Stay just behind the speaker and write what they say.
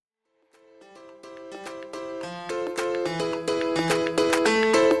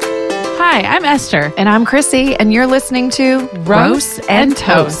Hi, I'm Esther. And I'm Chrissy, and you're listening to Roast and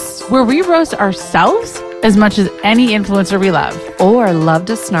Toast, where we roast ourselves as much as any influencer we love. Or love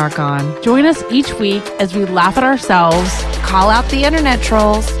to snark on. Join us each week as we laugh at ourselves, Call out the internet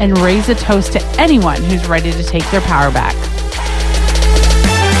trolls. and raise a toast to anyone who's ready to take their power back.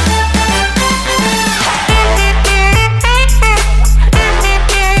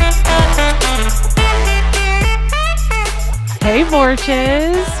 Hey,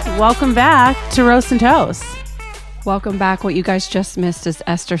 Vorches. Welcome back to Roast and Toast. Welcome back. What you guys just missed is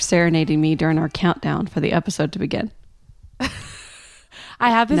Esther serenading me during our countdown for the episode to begin.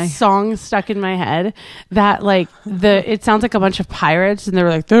 I have this song stuck in my head that it sounds like a bunch of pirates, and they were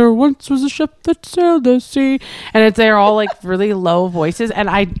like, there once was a ship that sailed the sea, and they're all like really low voices, and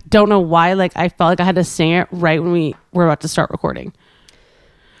I don't know why, I felt like I had to sing it right when we were about to start recording.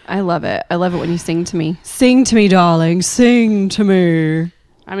 I love it. I love it when you sing to me. Sing to me, darling. Sing to me.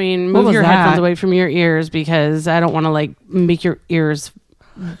 I mean, move your headphones away from your ears because I don't want to make your ears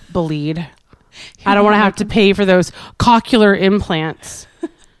bleed. I don't want to have to pay for those cochlear implants.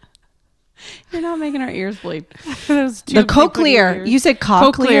 You're not making our ears bleed. The cochlear. You said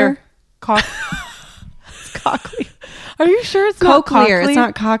cochlear? Cochlear. Are you sure it's not cochlear? It's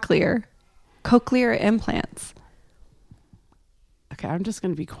not cochlear. Cochlear implants. Okay, I'm just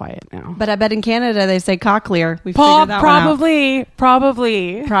going to be quiet now. But I bet in Canada they say cochlear. We've figured that probably.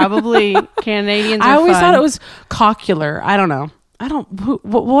 Probably. Canadians are I always fun. thought it was cochlear. I don't know.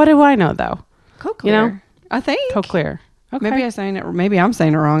 What do I know though? Cochlear. You know? I think. Cochlear. Okay. Maybe I'm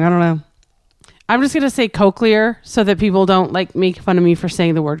saying it wrong. I don't know. I'm just going to say cochlear so that people don't make fun of me for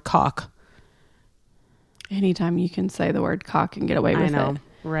saying the word cock. Anytime you can say the word cock and get away with it.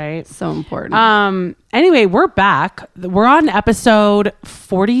 Right. So important. Anyway, we're back. We're on episode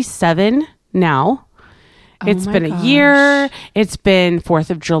 47 now. It's been a year. It's been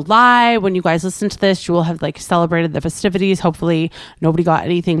 4th of July. When you guys listen to this, you will have celebrated the festivities. Hopefully nobody got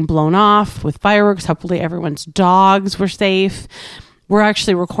anything blown off with fireworks. Hopefully everyone's dogs were safe. We're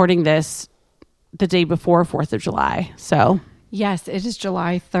actually recording this the day before 4th of July. So yes, it is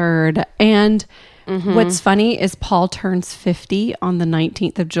July 3rd. And what's funny is Paul turns 50 on the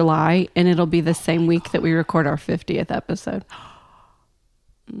 19th of July, and it'll be the same week that we record our 50th episode.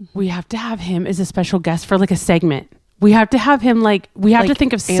 We have to have him as a special guest for a segment. We have to have him we have to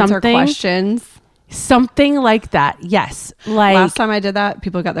think of answer something. questions. Something like that. Yes. Last time I did that,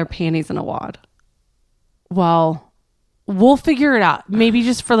 people got their panties in a wad. Well, we'll figure it out. Maybe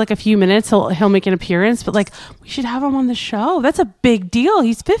just for a few minutes he'll make an appearance, but we should have him on the show. That's a big deal.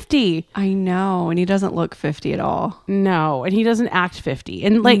 He's 50. I know, and he doesn't look 50 at all. No, and he doesn't act 50.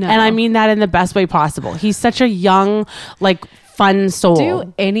 And and I mean that in the best way possible. He's such a young fun soul.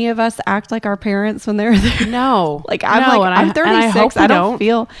 Do any of us act like our parents when they're there? No. I'm 36. I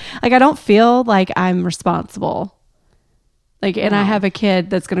don't feel like I'm responsible. And I have a kid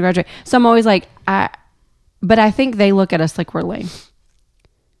that's going to graduate. So I'm always but I think they look at us like we're lame.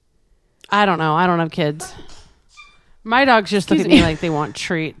 I don't know. I don't have kids. My dogs just look at me like they want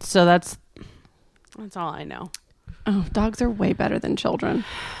treats. So that's all I know. Oh, dogs are way better than children.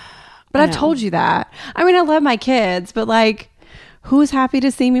 But I've told you that. I mean, I love my kids, but who's happy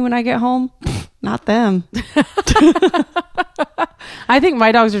to see me when I get home? Not them. I think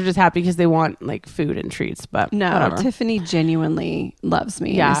my dogs are just happy because they want food and treats, but no, whatever. Tiffany genuinely loves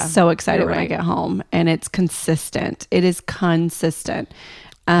me. Yeah, and is so excited when right. I get home, and it's consistent. It is consistent.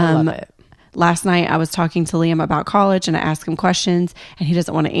 I love it. Last night I was talking to Liam about college, and I asked him questions, and he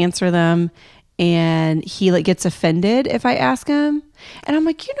doesn't want to answer them. And he gets offended if I ask him. And I'm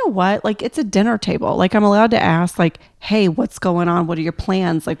like, you know what? It's a dinner table. I'm allowed to ask hey, what's going on? What are your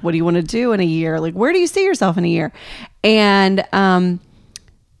plans? What do you want to do in a year? Where do you see yourself in a year? And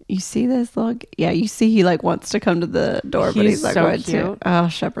you see this? Look, yeah, you see he wants to come to the door, but he's not so going cute. to. Oh,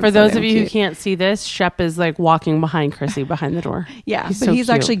 Shepard's For those so of you cute. who can't see this, Shep is walking behind Chrissy behind the door. Yeah, he's he's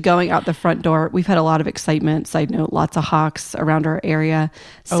actually going out the front door. We've had a lot of excitement. Side note, lots of hawks around our area.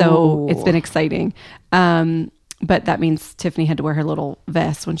 So it's been exciting. But that means Tiffany had to wear her little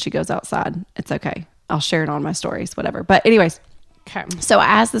vest when she goes outside. It's okay. I'll share it on my stories, whatever. But anyways, okay. So I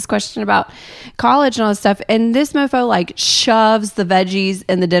asked this question about college and all this stuff. And this mofo shoves the veggies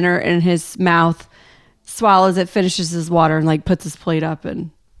and the dinner in his mouth, swallows it, finishes his water, and puts his plate up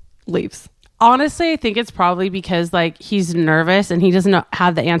and leaves. Honestly, I think it's probably because he's nervous and he doesn't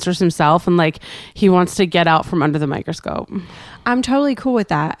have the answers himself, and he wants to get out from under the microscope. I'm totally cool with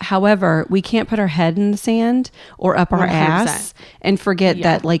that. However, we can't put our head in the sand or up our 100%. ass and forget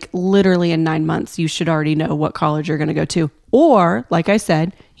that literally in 9 months, you should already know what college you're going to go to. Or, like I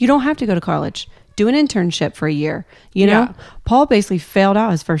said, you don't have to go to college. do an internship for a year. You know, Yeah. Paul basically failed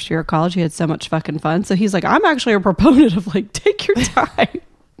out his first year of college. He had so much fucking fun. So he's like, I'm actually a proponent of like, take your time,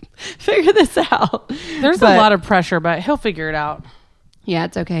 figure this out. There's a lot of pressure, but he'll figure it out. Yeah,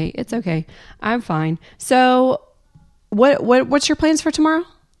 it's okay. It's okay. I'm fine. So what's your plans for tomorrow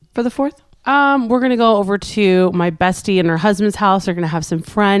for the 4th? We're going to go over to my bestie and her husband's house. They're going to have some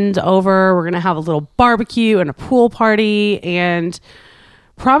friends over. We're going to have a little barbecue and a pool party and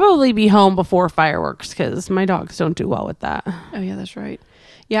probably be home before fireworks because my dogs don't do well with that. Oh yeah, that's right.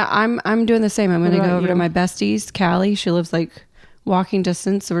 Yeah, I'm doing the same. I'm going to go over to my besties, Callie. She lives like walking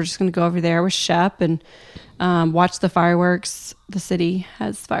distance. So we're just going to go over there with Shep and watch the fireworks. The city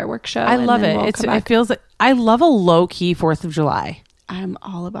has fireworks show. I love it. It feels like I love a low key 4th of July. I'm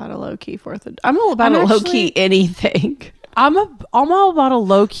all about a low key I'm all about a low key anything. I'm all about a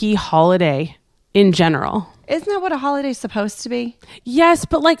low key holiday in general. Isn't that what a holiday's supposed to be? Yes,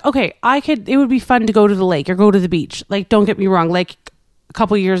 but like, okay, it would be fun to go to the lake or go to the beach. Like, don't get me wrong. Like a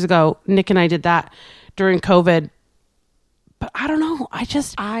couple years ago, Nick and I did that during COVID. But I don't know.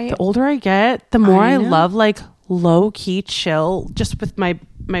 The older I get, the more I love like low key chill just with my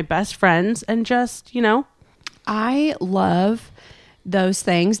best friends and just, you know. I love those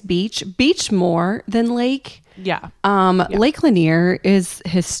things. Beach more than lake. Yeah. Lake Lanier is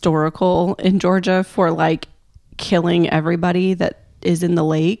historical in Georgia for like killing everybody that is in the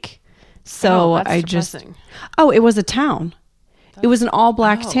lake. So it was a town. It was an all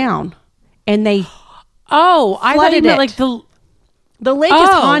black town, and they I thought you meant like the lake is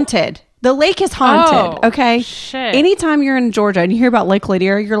haunted. The lake is haunted. Okay. Shit. Anytime you're in Georgia and you hear about Lake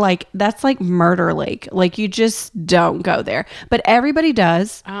Lanier, you're like, that's like murder lake. Like you just don't go there. But everybody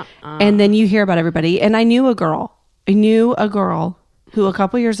does. And then you hear about everybody. And I knew a girl who a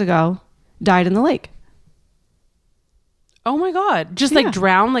couple years ago died in the lake. Oh my God. Just like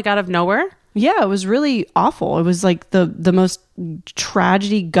drowned like out of nowhere? Yeah, it was really awful. It was like the most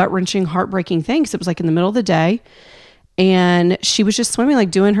tragedy, gut-wrenching, heartbreaking thing. So it was like in the middle of the day. And she was just swimming,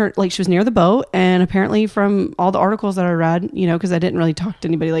 like doing her, like she was near the boat. And apparently from all the articles that I read, you know, because I didn't really talk to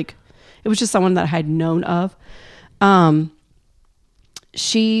anybody, like it was just someone that I had known of.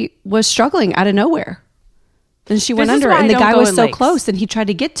 She was struggling out of nowhere. And she went under, and the guy was so close, and he tried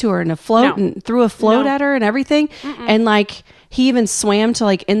to get to her in a float and threw a float at her and everything. And like he even swam to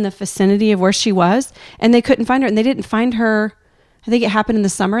like in the vicinity of where she was, and they couldn't find her. And they didn't find her. I think it happened in the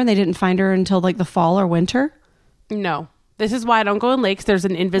summer, and they didn't find her until like the fall or winter. No. This is why I don't go in lakes. There's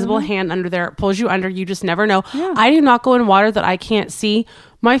an invisible hand under there. It pulls you under. You just never know. Yeah. I do not go in water that I can't see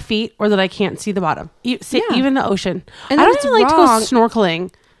my feet or that I can't see the bottom. Even the ocean. And I don't even like to go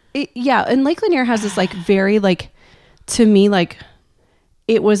snorkeling. And Lake Lanier has this like very like, to me, like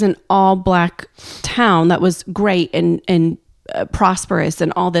it was an all black town that was great and prosperous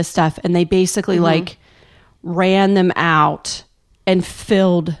and all this stuff. And they basically like ran them out and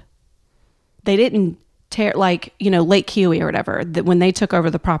filled. They didn't tear like, you know, Lake Kiwi or whatever. That when they took over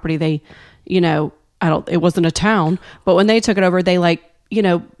the property, they, you know, it wasn't a town, but when they took it over, they like, you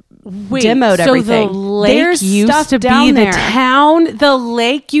know, demoed everything. The lake used to be the town. The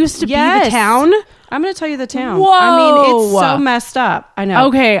lake used to be the town. I'm going to tell you the town. Whoa. I mean, it's so messed up. I know.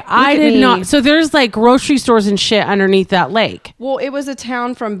 Okay, I did not. So there's like grocery stores and shit underneath that lake. Well, it was a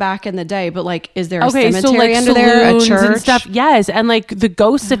town from back in the day, but like, is there a cemetery so like under there? A church and stuff? Yes, and like the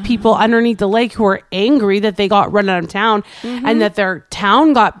ghosts of people underneath the lake who are angry that they got run out of town and that their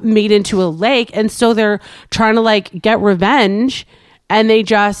town got made into a lake, and so they're trying to like get revenge, and they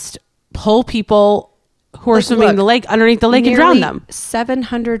just pull people who are swimming in the lake underneath the lake and drown them.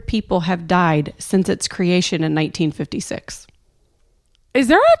 700 people have died since its creation in 1956. Is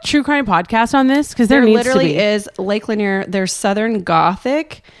there a true crime podcast on this? Because there needs literally to be. is. Lake Lanier. There's Southern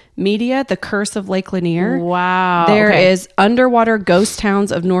Gothic Media, The Curse of Lake Lanier. Wow. There is Underwater Ghost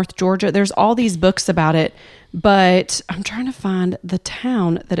Towns of North Georgia. There's all these books about it, but I'm trying to find the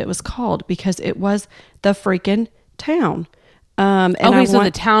town that it was called because it was the freaking town. So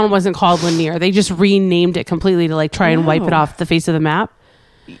the town wasn't called Lanier. They just renamed it completely to like try and wipe it off the face of the map.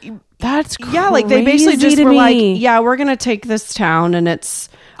 That's crazy. Yeah, like they basically just were like, yeah, we're gonna take this town and it's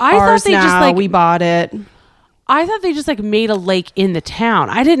ours now. Just like we bought it. I thought they just like made a lake in the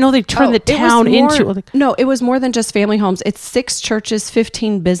town. I didn't know they turned the town into. No, it was more than just family homes. It's 6 churches,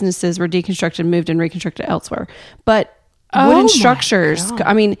 15 businesses were deconstructed, moved, and reconstructed elsewhere. But wooden structures.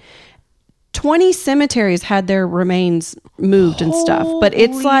 I mean, 20 cemeteries had their remains moved and stuff, but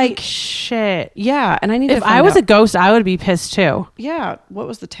it's like shit. Yeah, and I need. If I was a ghost, I would be pissed too. Yeah, what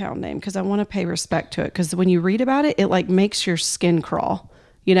was the town name? Because I want to pay respect to it. Because when you read about it, it like makes your skin crawl.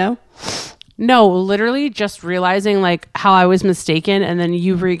 You know? No, literally, just realizing like how I was mistaken, and then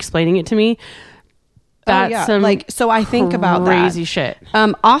you re-explaining it to me. That's some like, so I think about that. Crazy shit.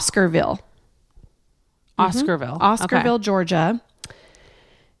 Oscarville. Oscarville, okay. Georgia.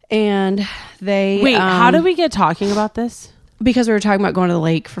 And they... Wait, how did we get talking about this? Because we were talking about going to the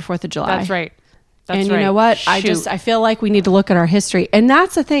lake for 4th of July. That's right. You know what? Shoot. I feel like we need to look at our history. And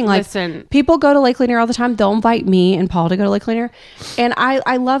that's the thing. Like, Listen. People go to Lake Lanier all the time. They'll invite me and Paul to go to Lake Lanier. And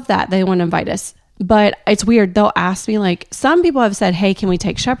I love that they want to invite us. But it's weird. They'll ask me, like, some people have said, hey, can we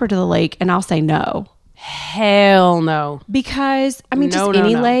take Shepherd to the lake? And I'll say no. Hell no. Because, I mean, just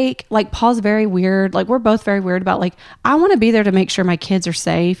any lake. Like, Paul's very weird. Like, we're both very weird about, like, I want to be there to make sure my kids are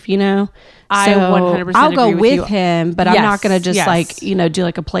safe, you know? I 100% I'll go agree with him, but I'm not going to just, like, you know, do,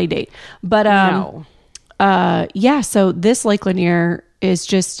 like, a play date. But, no. Yeah, so this Lake Lanier is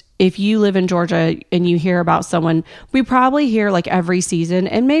just, if you live in Georgia and you hear about someone, we probably hear like every season,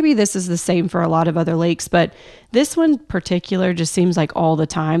 and maybe this is the same for a lot of other lakes, but this one particular just seems like all the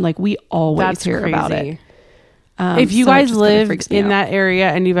time. Like we always hear about it. If you guys live in that area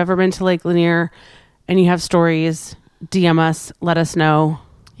and you've ever been to Lake Lanier and you have stories, DM us, let us know.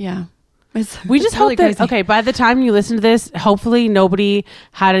 Yeah. We just hope that, crazy. Okay, by the time you listen to this, hopefully nobody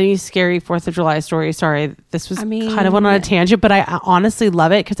had any scary 4th of July stories. Sorry, this was kind of went on a tangent, but I honestly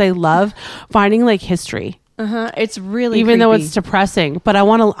love it because I love finding like history. It's really even creepy. though it's depressing. But I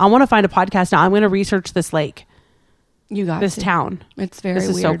want to find a podcast now. I'm going to research this lake. You got this town. It's very. This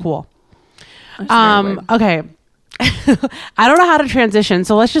is weird. So cool. Okay. I don't know how to transition,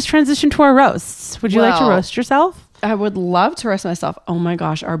 so let's just transition to our roasts. Would you like to roast yourself? I would love to roast myself. Oh my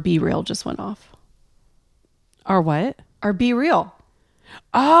gosh, our Be Real just went off. Our what? Our Be Real.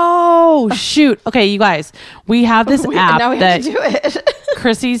 Oh, shoot. Okay, you guys, we have this app now we that have to do it.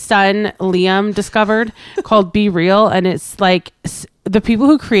 Chrissy's son, Liam, discovered called Be Real. And it's like the people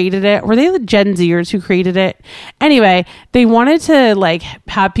who created it, were they the Gen Zers who created it? Anyway, they wanted to like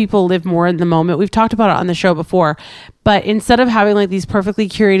have people live more in the moment. We've talked about it on the show before, but instead of having like these perfectly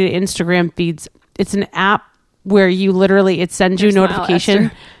curated Instagram feeds, it's an app where you literally, it sends you a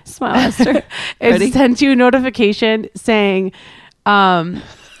notification. Smile, Esther. It sends you a notification saying,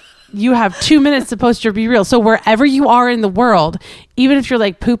 you have 2 minutes to post your Be Real. So wherever you are in the world, even if you're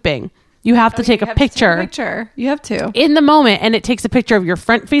like pooping, you have to take a picture. You have to. In the moment. And it takes a picture of your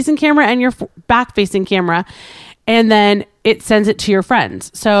front facing camera and your back facing camera. And then it sends it to your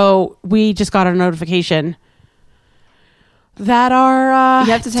friends. So we just got a notification that our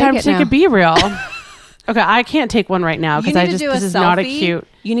you have to take a Be Real. Okay, I can't take one right now because this is not a cute.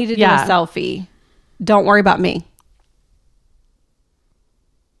 You need to do a selfie. Don't worry about me.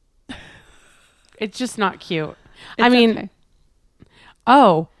 It's just not cute. Okay.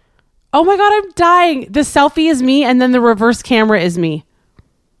 Oh my God, I'm dying. The selfie is me and then the reverse camera is me.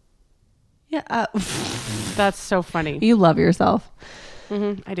 Yeah. That's so funny. You love yourself.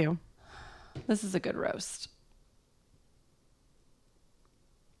 Mm-hmm, I do. This is a good roast.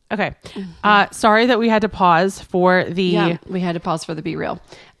 Okay. Sorry that we had to pause for the... Yeah, we had to pause for the Be Real.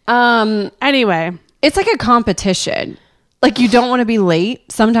 Anyway. It's like a competition. Like you don't want to be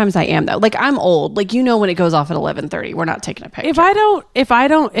late. Sometimes I am though. Like I'm old. Like you know when it goes off at 11:30, we're not taking a picture.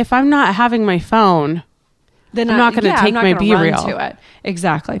 If I'm not having my phone, then I'm not going to take my Be Real to it.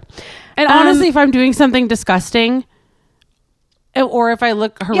 Exactly. And honestly, if I'm doing something disgusting, or if I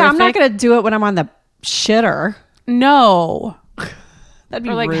look horrific, I'm not going to do it when I'm on the shitter. No. That'd be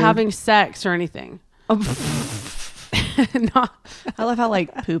or like rude. having sex or anything. No. I love how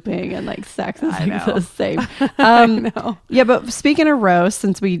like pooping and like sex is like the same. I know. Yeah, but speaking of roast,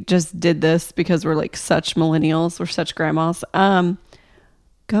 since we just did this because we're like such millennials, we're such grandmas. Go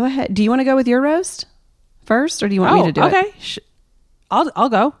ahead. Do you want to go with your roast first, or do you want me to do it? Okay. I'll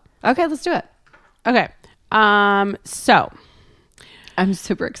go. Okay, let's do it. Okay. So I'm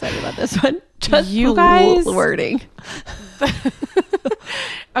super excited about this one. Just you guys wording.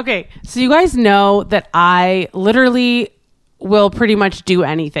 Okay, so you guys know that I literally will pretty much do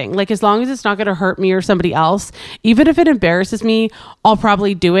anything. Like as long as it's not going to hurt me or somebody else, even if it embarrasses me, I'll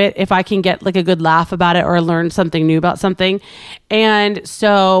probably do it if I can get like a good laugh about it or learn something new about something. And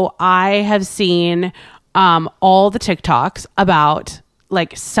so I have seen all the TikToks about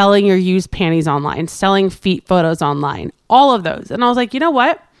like selling your used panties online, selling feet photos online, all of those. And I was like, you know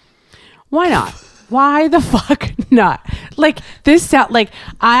what? Why not? Why the fuck not? Like this sound like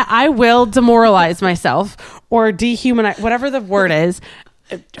I will demoralize myself or dehumanize, whatever the word is,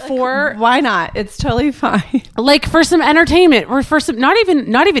 for why not? It's totally fine. Like for some entertainment or for some not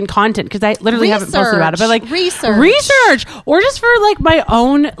even content, because I literally haven't posted about it, but like research or just for like my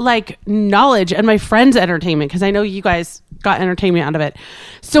own like knowledge and my friends' entertainment, because I know you guys got entertainment out of it.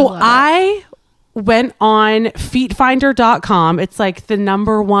 So I went on feetfinder.com. It's like the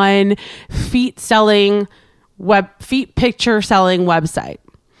number one feet picture selling website,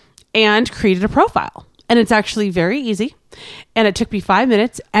 and created a profile. And it's actually very easy. And it took me 5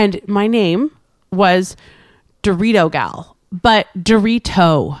 minutes, and my name was Dorito Gal, but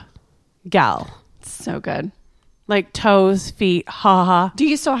Dorito Gal. So good. Like toes, feet, ha. Do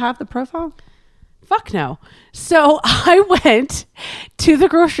you still have the profile? Fuck no. So I went to the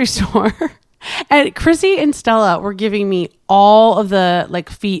grocery store, and Chrissy and Stella were giving me all of the like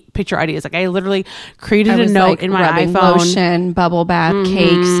feet picture ideas. Like I literally created a note like in my rubbing iPhone. Lotion, bubble bath,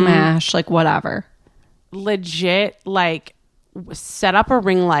 cake, smash, like whatever. Legit, like set up a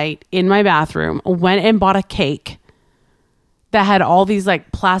ring light in my bathroom, went and bought a cake that had all these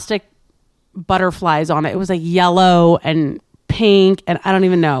like plastic butterflies on it. It was like yellow and pink and I don't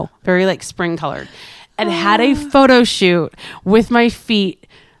even know, very like spring colored, and had a photo shoot with my feet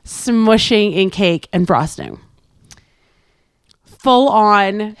smushing in cake and frosting. Full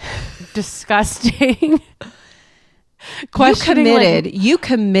on disgusting. You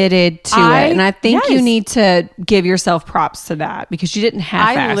committed to it, and I think you yes. need to give yourself props to that because you didn't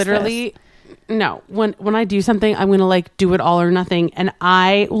have. I literally no. When I do something, I'm gonna like do it all or nothing, and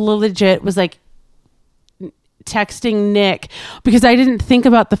I legit was like texting Nick because I didn't think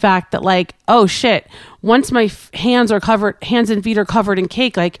about the fact that like, oh shit, once my hands and feet are covered in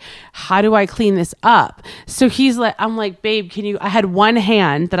cake, like how do I clean this up? So he's like, I'm like, babe, I had one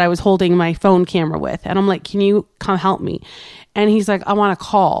hand that I was holding my phone camera with, and I'm like, can you come help me? And he's like, I want to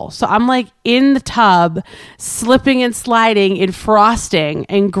call. So I'm like in the tub, slipping and sliding in frosting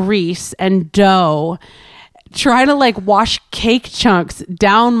and grease and dough, trying to like wash cake chunks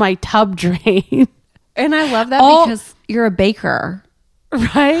down my tub drain. And I love that because you're a baker.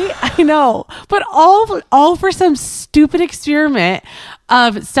 Right? I know. But all for some stupid experiment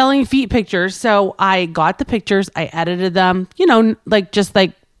of selling feet pictures. So I got the pictures, I edited them, like just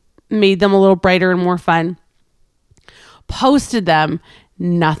like made them a little brighter and more fun. Posted them,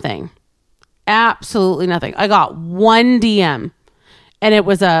 nothing. Absolutely nothing. I got one DM, and it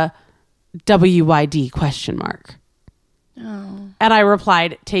was a WYD question mark. Oh. And I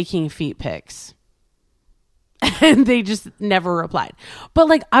replied, taking feet pics. And they just never replied. But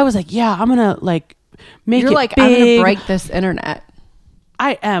like, I was like, yeah, I'm going to like make You're it like, big. I'm going to break this internet.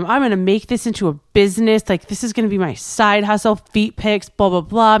 I am. I'm going to make this into a business. Like, this is going to be my side hustle, feet pics, blah, blah,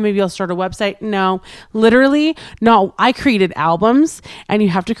 blah. Maybe I'll start a website. No, literally, no. I created albums, and you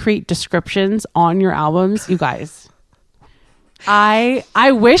have to create descriptions on your albums. You guys,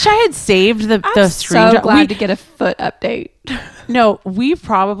 I wish I had saved the screenshot. So glad to get a foot update. No, we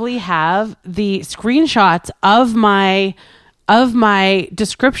probably have the screenshots of my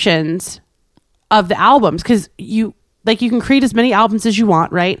descriptions of the albums, because you can create as many albums as you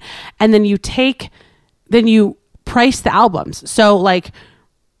want, right? And then you price the albums. So like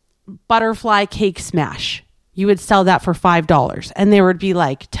Butterfly Cake Smash, you would sell that for $5, and there would be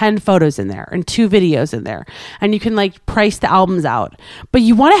like 10 photos in there and 2 videos in there, and you can like price the albums out. But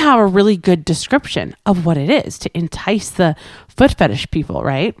you want to have a really good description of what it is to entice the foot fetish people,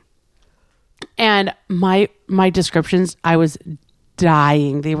 right? And my descriptions, I was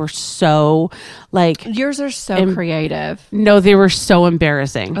dying. They were so like, yours are so creative. No, they were so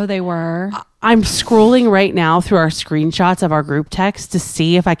embarrassing. Oh, they were. I'm scrolling right now through our screenshots of our group text to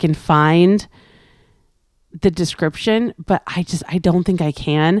see if I can find the description, but I don't think I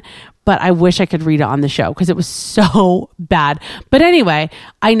can. But I wish I could read it on the show because it was so bad. But anyway,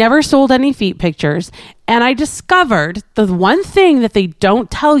 I never sold any feet pictures, and I discovered the one thing that they don't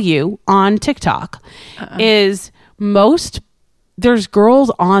tell you on TikTok is there's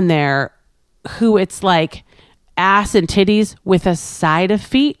girls on there who it's like ass and titties with a side of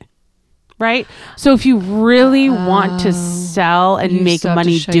feet, right? So if you really want to sell and make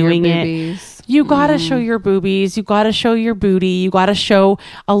money doing it, you got to show your boobies, you got to show your booty, you got to show,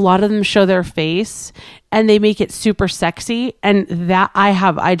 a lot of them show their face, and they make it super sexy. And that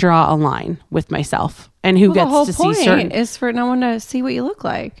I draw a line with myself, and who gets to see certain. The whole point is for no one to see what you look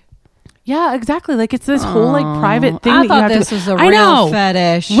like. Yeah, exactly. Like it's this whole like private thing. I thought this was a real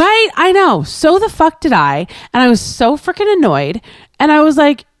fetish. Right? I know. So the fuck did I. And I was so freaking annoyed. And I was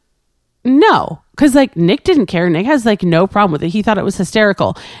like, no. Because like Nick didn't care. Nick has like no problem with it. He thought it was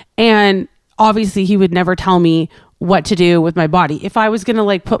hysterical. And obviously he would never tell me what to do with my body. If I was going to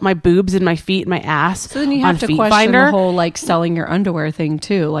like put my boobs and my feet and my ass so then you have to question the whole like selling your underwear thing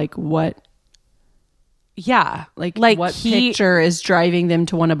too. Like what? Yeah. Like what picture is driving them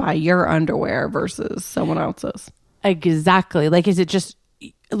to want to buy your underwear versus someone else's? Exactly. Like, is it just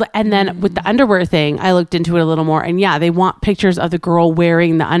And then with the underwear thing, I looked into it a little more, and yeah, they want pictures of the girl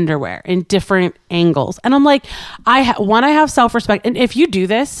wearing the underwear in different angles. And I'm like, I have self-respect. And if you do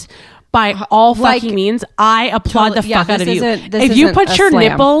this by all fucking means, I applaud the fuck out of you. If you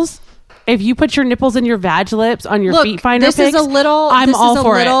put your nipples in your vag lips on your feet finder pics, I'm all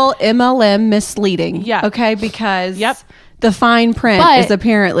for it. This is a little MLM misleading. Yeah. Okay. Because the fine print is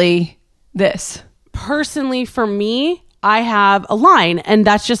apparently this. Personally, for me, I have a line, and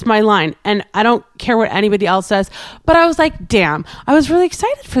that's just my line, and I don't care what anybody else says. But I was like, damn, I was really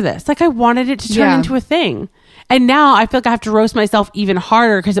excited for this. Like, I wanted it to turn into a thing. And now I feel like I have to roast myself even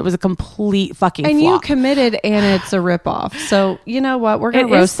harder because it was a complete fucking flop. You committed, and it's a ripoff. So you know what? We're gonna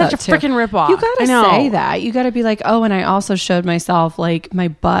roast that too. It's such a freaking ripoff. You gotta say that. You gotta be like, oh, and I also showed myself like my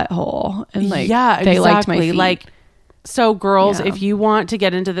butthole, and like they liked my feet. Like, so girls, if you want to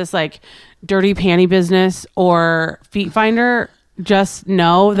get into this like dirty panty business or feet finder, just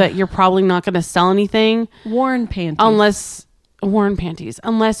know that you're probably not going to sell anything. Worn panties,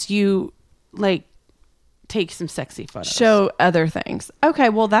 unless you like take some sexy photos, show other things. Okay,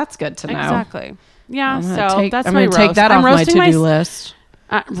 well that's good to know. Exactly. Yeah. I'm gonna take that off my to-do list.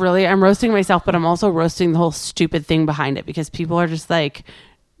 Really, I'm roasting myself, but I'm also roasting the whole stupid thing behind it because people are just like,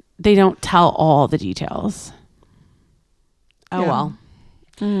 they don't tell all the details. Oh well.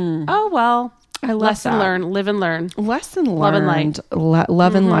 Oh well. I love lesson that. learned. Live and learn. Lesson learned. Love and light.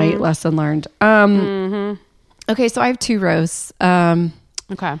 Love and light. Lesson learned. Okay, so I have two roasts.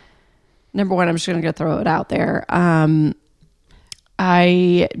 Okay. Number one, I'm just going to throw it out there.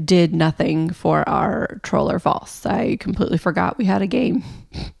 I did nothing for our Troll or False. I completely forgot we had a game.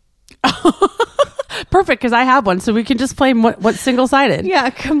 Perfect, because I have one, so we can just play what's single-sided. Yeah,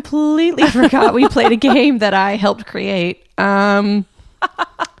 completely forgot we played a game that I helped create. So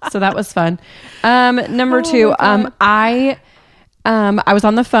that was fun. Number two, I was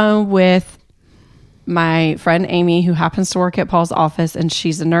on the phone with my friend Amy, who happens to work at Paul's office, and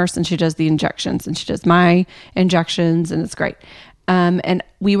she's a nurse, and she does the injections, and she does my injections, and it's great. And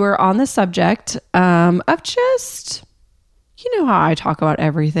we were on the subject of just, you know how I talk about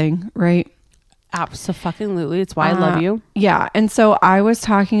everything, right? Absolutely. It's why I love you. Yeah. And so I was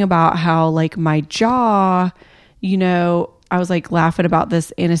talking about how like my jaw, you know, I was like laughing about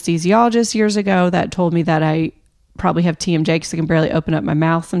this anesthesiologist years ago that told me that I probably have TMJ because I can barely open up my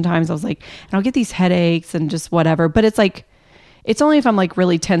mouth sometimes. I was like, and I'll get these headaches and just whatever. But it's like, it's only if I'm like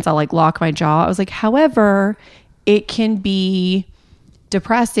really tense, I'll like lock my jaw. I was like, however, it can be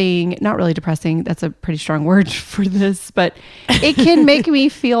depressing, not really depressing. That's a pretty strong word for this, but it can make me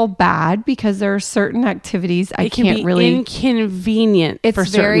feel bad because there are certain activities I can't really. Inconvenient. It's for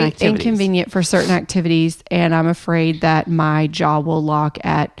very certain activities. Inconvenient for certain activities, and I'm afraid that my jaw will lock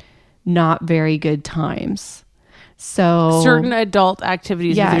at not very good times. So certain adult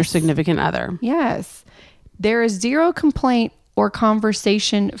activities with your significant other. Yes, there is zero complaint or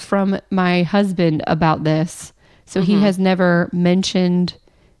conversation from my husband about this. So he has never mentioned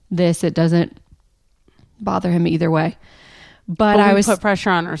this. It doesn't bother him either way. But I was put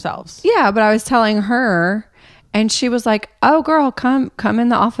pressure on ourselves. Yeah, but I was telling her, and she was like, "Oh, girl, come in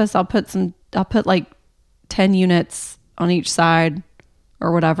the office. I'll put like 10 units on each side,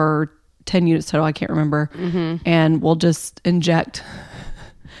 or whatever, 10 units total. I can't remember, and we'll just inject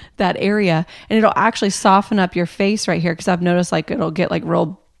that area, and it'll actually soften up your face right here because I've noticed like it'll get like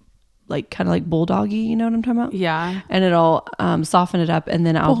real." Like kind of like bulldoggy, you know what I'm talking about? Yeah. And it'll soften it up, and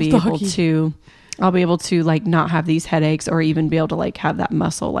then I'll be able to like not have these headaches, or even be able to like have that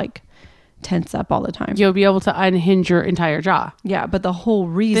muscle like tense up all the time. You'll be able to unhinge your entire jaw. Yeah, but the whole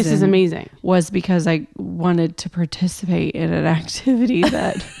reason this is amazing was because I wanted to participate in an activity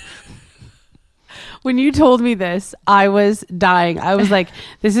that. When you told me this, I was dying. I was like,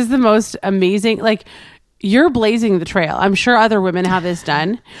 this is the most amazing, like. You're blazing the trail. I'm sure other women have this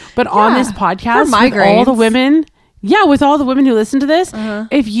done, but on this podcast, with all the women, with all the women who listen to this,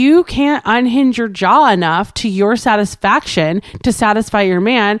 if you can't unhinge your jaw enough to your satisfaction to satisfy your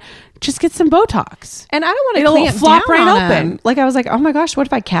man, just get some Botox. And I don't want to clamp flop down right open. Him. Like I was like, oh my gosh, what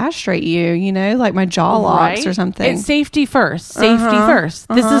if I castrate you? You know, like my jaw locks or something. It's safety first. Safety first.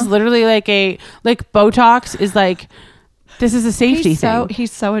 This is literally like Botox is like. This is a safety thing.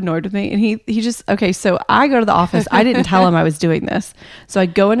 He's so annoyed with me. And he just, okay, so I go to the office. I didn't tell him I was doing this. So I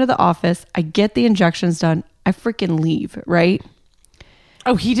go into the office. I get the injections done. I freaking leave, right?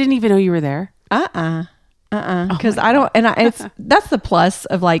 Oh, he didn't even know you were there? Because that's the plus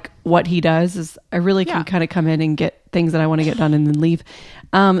of like what he does is I really can kind of come in and get things that I want to get done and then leave.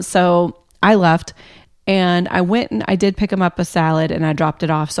 So I left and I went and I did pick him up a salad and I dropped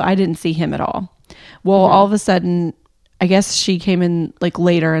it off. So I didn't see him at all. Well, all of a sudden, I guess she came in like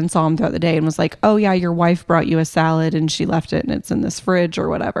later and saw him throughout the day and was like, oh yeah, your wife brought you a salad and she left it and it's in this fridge or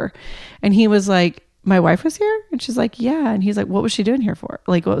whatever. And he was like, my wife was here? And she's like, yeah. And he's like, what was she doing here for?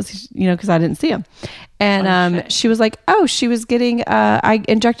 Like, what was he, because I didn't see him. And she was like, oh, she was getting, I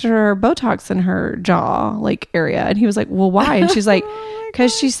injected her Botox in her jaw like area. And he was like, well, why? And she's like,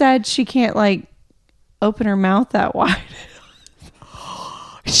 because she said she can't like open her mouth that wide.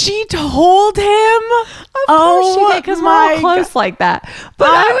 She told him? Of course she did, because we're all close like that. But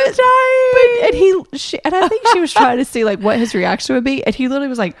and I think she was trying to see like what his reaction would be. And he literally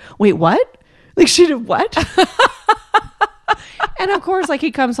was like, wait, what? Like, she did what? And of course, like,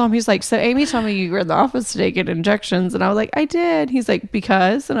 he comes home, he's like, so Amy told me you were in the office today getting injections. And I was like, I did. He's like,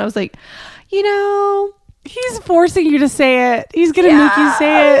 because? And I was like, he's forcing you to say it. He's going to make you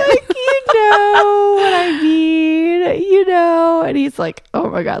say it. Like, what I mean, And he's like, oh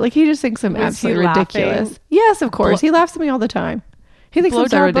my God. Like, he just thinks I'm absolutely ridiculous. Laughing? Yes, of course. He laughs at me all the time. He thinks I'm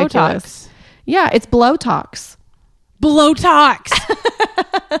so ridiculous. Botox. Yeah, it's Blowtox. Blowtox.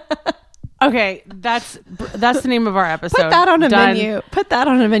 Okay, that's the name of our episode. Put that on a menu. Put that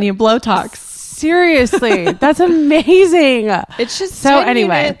on a menu. Blowtox. Seriously, that's amazing. It's just so.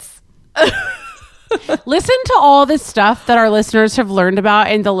 Anyway, listen to all this stuff that our listeners have learned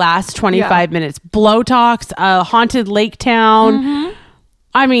about in the last 25 minutes. Blowtox, haunted lake town. Mm-hmm.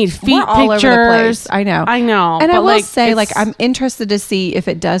 I mean, feet We're all pictures. Over the place. I know. And I will say, like, I'm interested to see if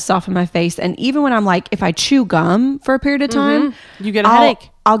it does soften my face. And even when I'm like, if I chew gum for a period of time, you get a headache.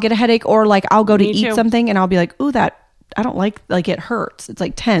 I'll get a headache, or like I'll go to eat something and I'll be like, ooh, that I don't like it hurts. It's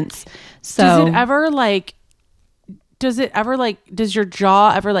like tense. So does your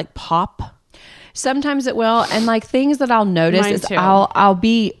jaw ever like pop? Sometimes it will. And like things that I'll notice is I'll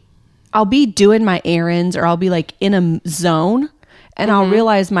be doing my errands, or I'll be like in a zone. And I'll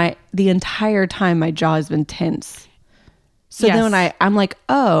realize the entire time my jaw has been tense. So then when I'm like,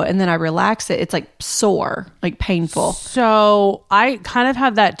 oh, and then I relax it, it's like sore, like painful. So I kind of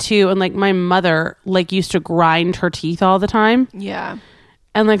have that too. And like my mother like used to grind her teeth all the time. Yeah.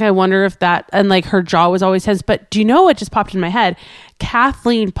 And like, I wonder if that, and like her jaw was always tense. But do you know what just popped in my head?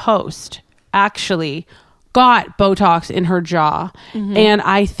 Kathleen Post actually got Botox in her jaw. Mm-hmm. And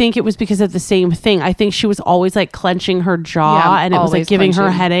I think it was because of the same thing. I think she was always like clenching her jaw and it was like giving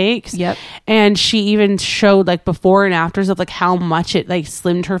her headaches. Yep. And she even showed like before and afters of like how much it like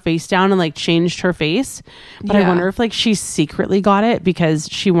slimmed her face down and like changed her face. But I wonder if like she secretly got it because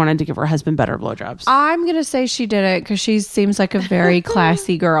she wanted to give her husband better blowjobs. I'm going to say she did it because she seems like a very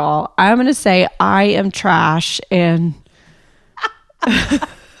classy girl. I'm going to say I am trash, and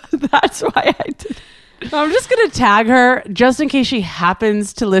that's why I did it. I'm just gonna tag her just in case she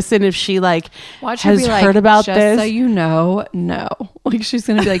happens to listen. If she like Watch has heard about just this, so you know, no, like she's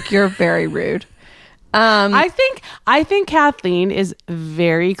gonna be like, "You're very rude." I think Kathleen is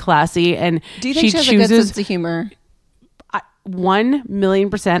very classy, and do you think she has a good sense of humor?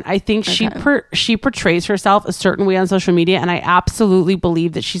 1,000,000%. I think she portrays herself a certain way on social media, and I absolutely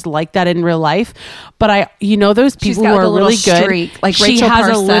believe that she's like that in real life. But those people who are really good, like she Rachel has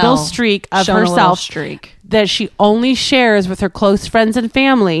Parcell, a little streak of herself that she only shares with her close friends and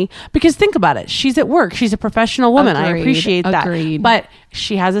family. Because think about it, she's at work, she's a professional woman. I appreciate that, but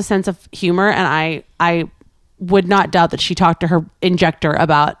she has a sense of humor, and I would not doubt that she talked to her injector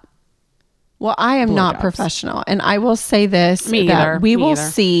about. Well, I am not professional, and I will say this: we will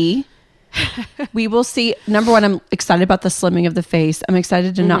see. We will see. Number one, I'm excited about the slimming of the face. I'm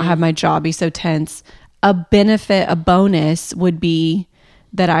excited to not have my jaw be so tense. A bonus would be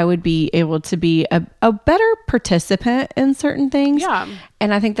that I would be able to be a better participant in certain things. Yeah,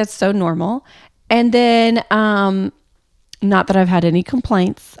 and I think that's so normal. And then, not that I've had any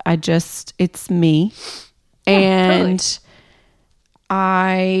complaints. It's me, and totally.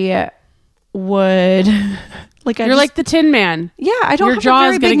 I would you're like the Tin Man. Yeah, I don't. Your have jaw a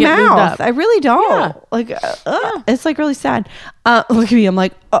very is going big to get moved mouth. up. I really don't. Yeah. It's like really sad. Look at me. I'm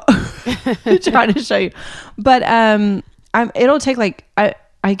like trying to show you, but it'll take like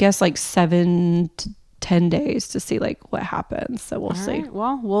I guess like 7 to 10 days to see like what happens. So we'll see. Right.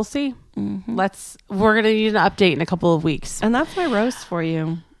 Well, we'll see. Mm-hmm. We're gonna need an update in a couple of weeks, and that's my roast for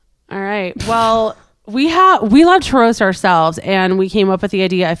you. All right. Well. We love to roast ourselves, and we came up with the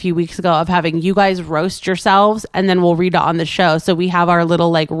idea a few weeks ago of having you guys roast yourselves, and then we'll read it on the show. So we have our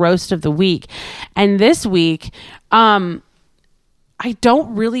little like roast of the week. And this week, I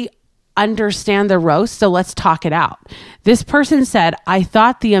don't really understand the roast, so let's talk it out. This person said, I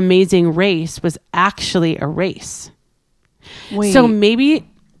thought The Amazing Race was actually a race. Wait, so maybe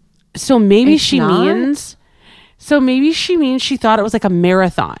she means she thought it was like a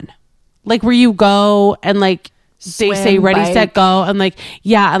marathon. Like where you go and like they say ready, set, go. And like,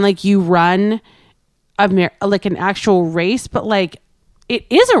 yeah. And like you run like an actual race, but like it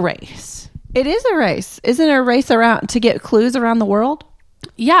is a race. It is a race. Isn't it a race around to get clues around the world?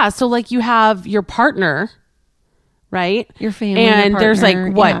 Yeah. So like you have your partner, right? Your family. And your there's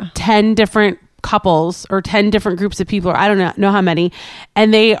partner, like 10 different couples or 10 different groups of people, or I don't know how many.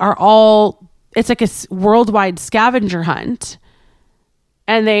 And they are all, it's like a worldwide scavenger hunt.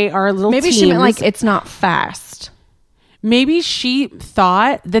 And they are little Maybe teams. she meant like it's not fast. Maybe she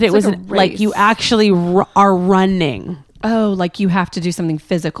thought that it was like you actually are running. Oh, like you have to do something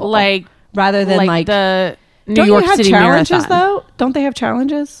physical. Like rather than like the New York City challenges Marathon. Though? Don't they have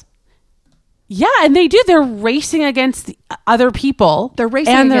challenges? Yeah, and they do. They're racing against the other people. They're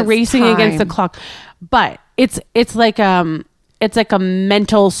racing against the clock. But it's like a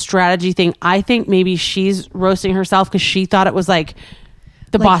mental strategy thing. I think maybe she's roasting herself because she thought it was like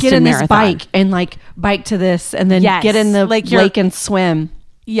the Boston get in Marathon. This bike and like bike to this and then get in the lake and swim.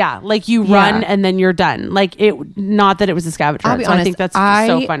 Yeah, like you run and then you're done. Like it, not that it was a scavenger hunt. So I think that's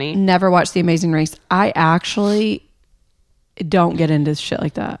so funny. Never watched The Amazing Race. I actually don't get into shit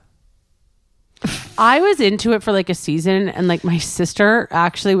like that. I was into it for like a season, and like my sister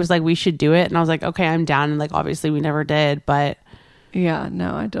actually was like, we should do it. And I was like, okay, I'm down. And like, obviously we never did, but yeah,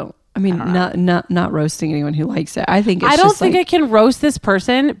 no, I don't. I mean, not roasting anyone who likes it. I think it's I don't think I can roast this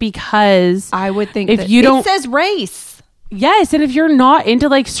person because I would think if you don't, it says race. Yes. And if you're not into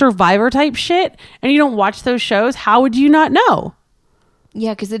like Survivor type shit and you don't watch those shows, how would you not know?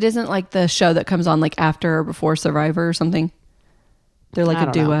 Yeah. Cause it isn't like the show that comes on like after or before Survivor or something. They're like a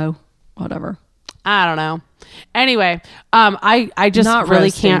duo, whatever. I don't know. Anyway, I just not really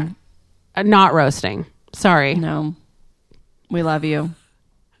roasting. can't, not roasting. Sorry. No, we love you.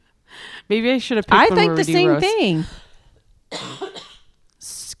 Maybe I should have picked I one think where the we do same roast. thing.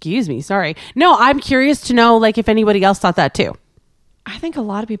 Excuse me. Sorry. No, I'm curious to know like if anybody else thought that too. I think a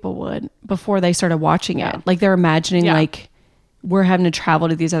lot of people would before they started watching it. Like they're imagining like we're having to travel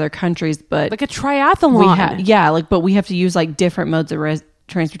to these other countries, but like a triathlon. but we have to use like different modes of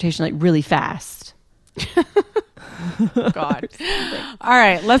transportation like really fast. God. All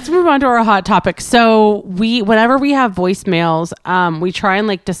right, let's move on to our hot topic. So whenever we have voicemails, we try and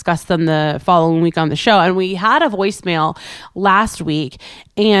like discuss them the following week on the show. And we had a voicemail last week,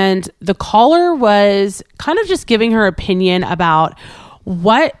 and the caller was kind of just giving her opinion about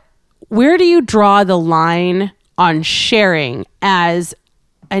where do you draw the line on sharing as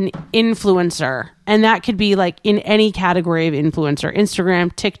an influencer? And that could be like in any category of influencer,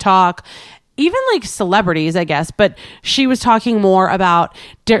 Instagram, TikTok, even like celebrities, I guess. But she was talking more about,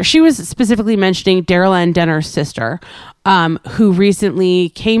 she was specifically mentioning Daryl Ann Denner's sister, who recently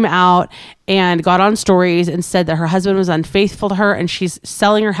came out and got on stories and said that her husband was unfaithful to her, and she's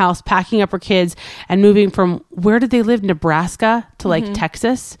selling her house, packing up her kids, and moving from, where did they live? Nebraska to like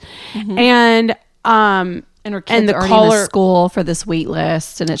Texas. And her kids are already in school for this wait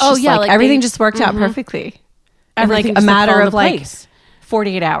list, and it's just like everything just worked out perfectly. And like a matter of like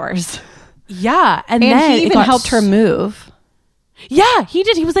 48 hours. Yeah. And then he even helped her move. Yeah, he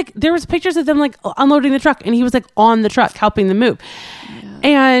did. He was like, there was pictures of them like unloading the truck, and he was like on the truck helping them move.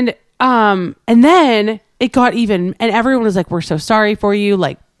 Yeah. And then it got even, and everyone was like, we're so sorry for you,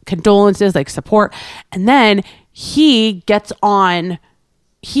 like condolences, like support. And then he gets on,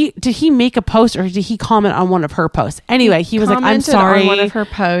 did he make a post or did he comment on one of her posts? Anyway, he was like, I'm sorry. On one of her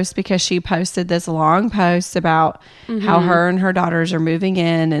posts because she posted this long post about how her and her daughters are moving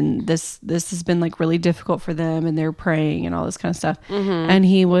in, and this has been like really difficult for them, and they're praying and all this kind of stuff. And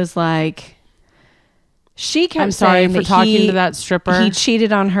he was like, she kept I'm sorry saying for talking to that stripper. He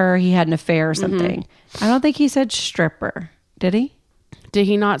cheated on her. He had an affair or something. I don't think he said stripper. Did he? Did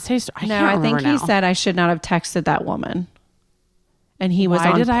he not say? I think he said I should not have texted that woman. And he was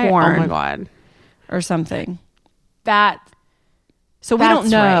on porn. Oh my God. Or something. So we don't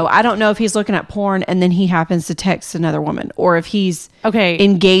know. Right. I don't know if he's looking at porn and then he happens to text another woman, or if he's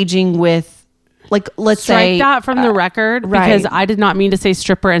engaging with, like, let's say. Strike that from the record, because I did not mean to say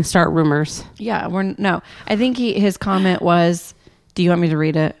stripper and start rumors. Yeah, no. I think his comment was, do you want me to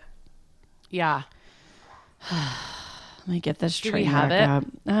read it? Yeah. Let me get this train have back up.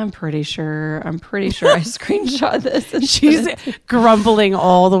 I'm pretty sure I screenshot this. And she's grumbling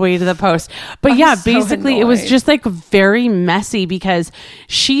all the way to the post. But basically it was just like very messy, because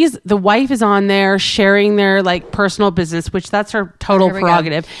the wife is on there sharing their like personal business, which that's her total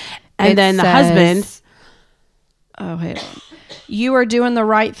prerogative. And then the husband. Oh, wait. You are doing the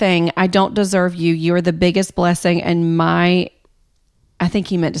right thing. I don't deserve you. You are the biggest blessing, and my I think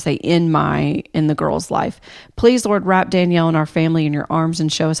he meant to say in the girl's life. Please, Lord, wrap Danielle and our family in your arms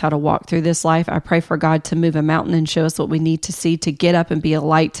and show us how to walk through this life. I pray for God to move a mountain and show us what we need to see to get up and be a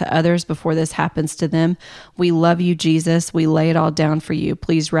light to others before this happens to them. We love you, Jesus. We lay it all down for you.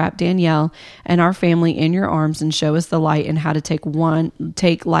 Please wrap Danielle and our family in your arms and show us the light and how to take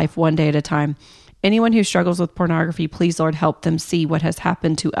life one day at a time. Anyone who struggles with pornography, please, Lord, help them see what has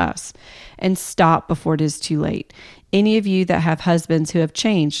happened to us and stop before it is too late. Any of you that have husbands who have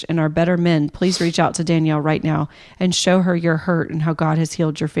changed and are better men, please reach out to Danielle right now and show her your hurt and how God has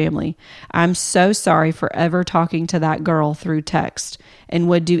healed your family. I'm so sorry for ever talking to that girl through text and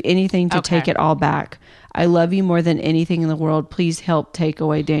would do anything to take it all back. I love you more than anything in the world. Please help take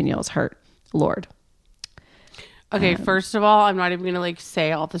away Danielle's hurt, Lord. Okay, first of all, I'm not even going to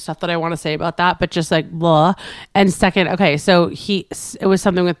say all the stuff that I want to say about that, but just blah. And second, okay, so it was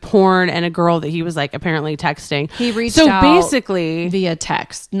something with porn and a girl that he was apparently texting. He reached out basically via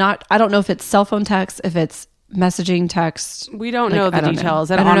text. I don't know if it's cell phone text, if it's messaging text. We don't know the details.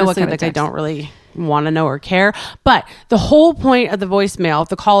 And I honestly, I don't really want to know or care. But the whole point of the voicemail,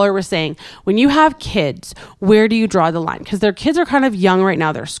 the caller was saying, when you have kids, where do you draw the line? Because their kids are kind of young right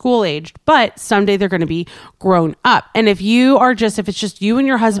now. They're school aged, but someday they're going to be grown up. And if it's just you and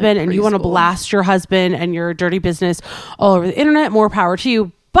your husband and you want to blast your husband and your dirty business all over the internet, more power to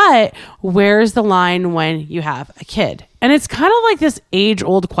you. But where's the line when you have a kid? And it's kind of this age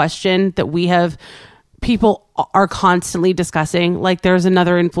old question that people are constantly discussing. There's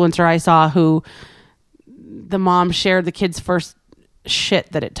another influencer I saw who the mom shared the kid's first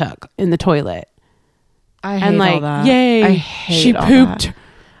shit that it took in the toilet. I hate all that. Yay, I hate she pooped.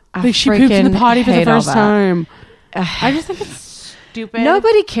 She pooped in the potty for the first time. I just think it's stupid.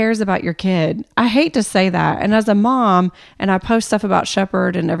 Nobody cares about your kid. I hate to say that. And as a mom, and I post stuff about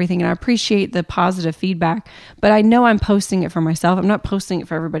Shepherd and everything, and I appreciate the positive feedback, but I know I'm posting it for myself. I'm not posting it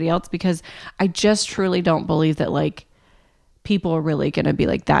for everybody else because I just truly don't believe that people are really going to be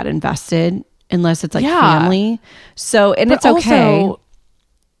that invested unless it's family. So, and it's okay. Also,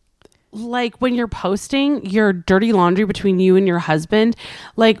 when you're posting your dirty laundry between you and your husband,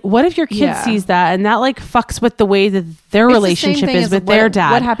 what if your kid sees that and that fucks with the way that their relationship is with their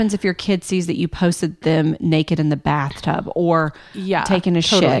dad? What happens if your kid sees that you posted them naked in the bathtub or taking a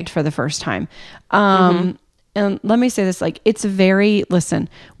shit for the first time? And let me say this, it's listen,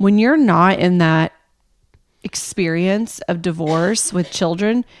 when you're not in that experience of divorce with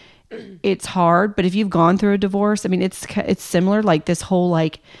children, it's hard. But if you've gone through a divorce, I mean, it's similar, this whole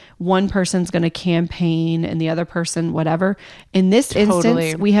one person's going to campaign and the other person, whatever. In this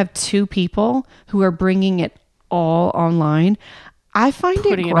instance, we have two people who are bringing it all online. I find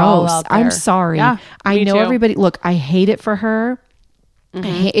it gross. I'm sorry. Yeah, I know everybody. Look, I hate it for her.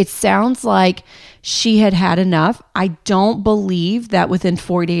 It sounds like she had enough. I don't believe that within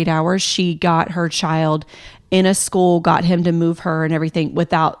 48 hours she got her child in a school, got him to move her and everything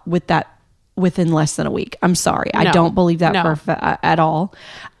within less than a week. I'm sorry. I don't believe that at all.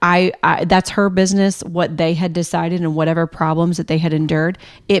 That's her business, what they had decided and whatever problems that they had endured.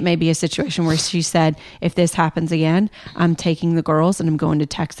 It may be a situation where she said, if this happens again, I'm taking the girls and I'm going to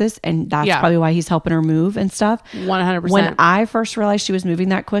Texas. And that's probably why he's helping her move and stuff. 100%. When I first realized she was moving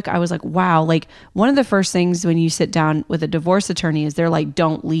that quick, I was like, wow. One of the first things when you sit down with a divorce attorney is they're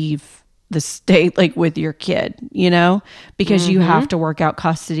don't leave the state with your kid, because you have to work out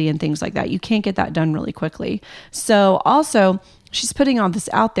custody and things like that. You can't get that done really quickly. So also she's putting all this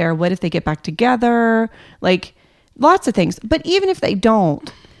out there. What if they get back together? Lots of things. But even if they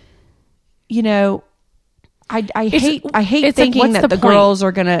don't, I hate thinking that the girls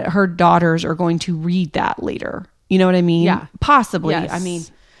are her daughters are going to read that later. You know what I mean? Yeah. Possibly. Yes. I mean,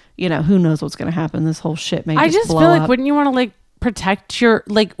 who knows what's going to happen? This whole shit may I just blow feel up. wouldn't you want to protect your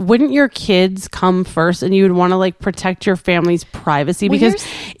wouldn't your kids come first and you would want to protect your family's privacy? Because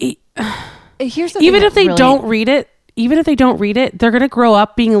here's the even if they don't read it, they're going to grow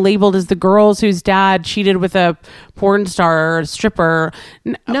up being labeled as the girls whose dad cheated with a porn star or a stripper.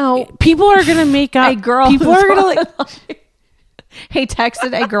 No, people are going to make up a girl. People are going to he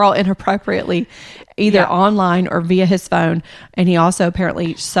texted a girl inappropriately, either online or via his phone. And he also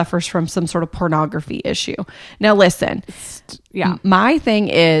apparently suffers from some sort of pornography issue. Now, listen, my thing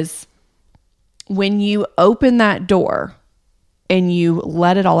is when you open that door and you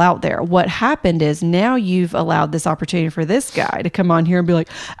let it all out there, what happened is now you've allowed this opportunity for this guy to come on here and be like,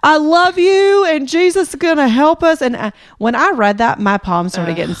 I love you and Jesus is going to help us. And when I read that, my palms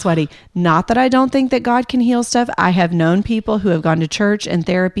started getting sweaty. Not that I don't think that God can heal stuff. I have known people who have gone to church and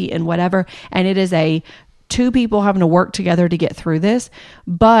therapy and whatever, and it is two people having to work together to get through this.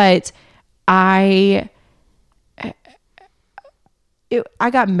 But I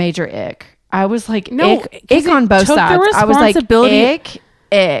got major ick. I was like, No, ick on both took the sides. I was like, responsibility-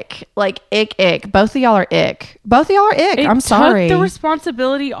 ick. Like, ick. Both of y'all are ick. I'm sorry. Took the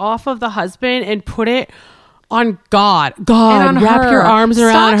responsibility off of the husband and put it on God. And on wrap her. your arms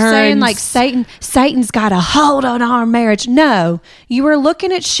around Stop her. saying and like Satan's got a hold on our marriage. No, you were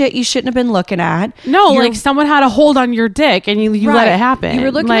looking at shit you shouldn't have been looking at. No, like someone had a hold on your dick and you let it happen. You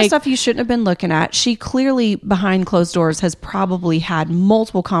were looking like, at stuff you shouldn't have been looking at. She clearly behind closed doors has probably had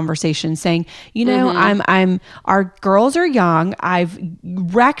multiple conversations saying, you know, our girls are young. I've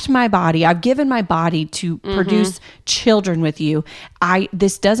wrecked my body. I've given my body to produce children with you.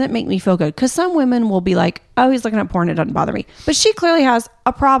 This doesn't make me feel good. Because some women will be like, oh, he's looking at porn. It doesn't bother me. But she clearly has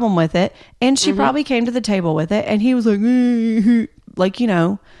a problem with it. And she probably came to the table with it. And he was like, you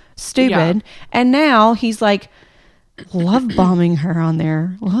know, stupid. Yeah. And now he's like love bombing her on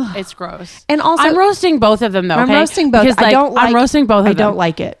there. Ugh. It's gross. And also, I'm roasting both of them though. I'm roasting both. Because, like, I'm roasting both of them. I don't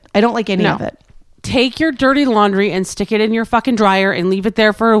like it. I don't like any of it. Take your dirty laundry and stick it in your fucking dryer and leave it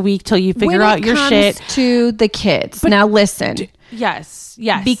there for a week till you figure out your shit. To the kids. But now listen. Yes.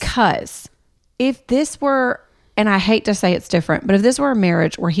 Because if this were, and I hate to say it's different, but if this were a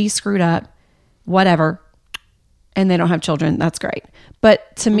marriage where he screwed up, whatever, and they don't have children, that's great.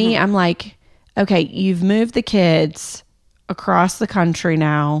 But to me, I'm like, okay, you've moved the kids across the country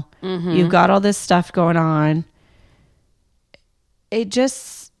now. You've got all this stuff going on.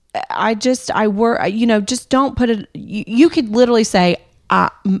 Just don't put it, you could literally say,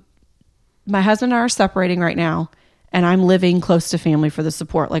 my husband and I are separating right now. And I'm living close to family for the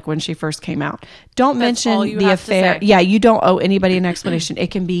support, like when she first came out. Don't mention the affair. Yeah, you don't owe anybody an explanation.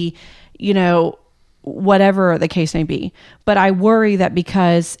 It can be, you know, whatever the case may be. But I worry that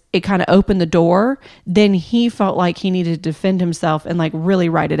because it kind of opened the door, then he felt like he needed to defend himself and like really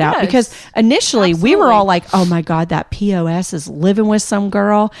write it out. Because initially we were all like, oh my God, that POS is living with some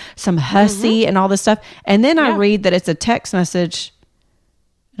girl, some hussy and all this stuff. And then I read that it's a text message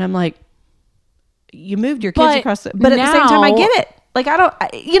and I'm like, you moved your kids across but at the same time I get it. Like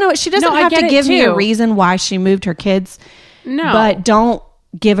she doesn't have to give me a reason why she moved her kids. No. But don't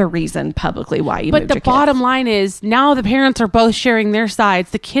give a reason publicly why you moved your kids. But the bottom line is now the parents are both sharing their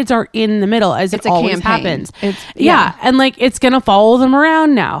sides. The kids are in the middle as it always happens. Yeah. And like it's going to follow them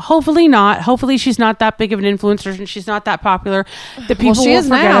around now. Hopefully not. Hopefully she's not that big of an influencer and she's not that popular that people will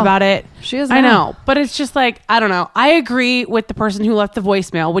forget about it. She is now. I know. But it's just like, I don't know. I agree with the person who left the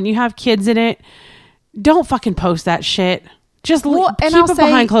voicemail. When you have kids in it, don't fucking post that shit. Just keep it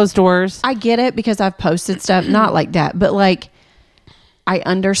behind closed doors. I get it because I've posted stuff, not like that, but like I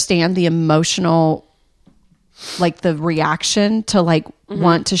understand the emotional, like the reaction to like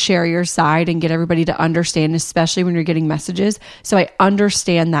want to share your side and get everybody to understand, especially when you're getting messages. So I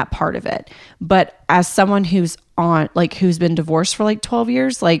understand that part of it. But as someone who's been divorced for like 12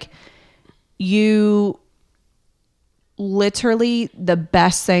 years, like literally the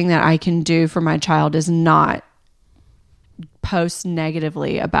best thing that I can do for my child is not post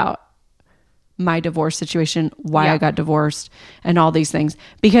negatively about my divorce situation, why I got divorced and all these things.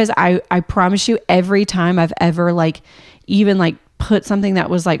 Because I promise you, every time I've ever like even like put something that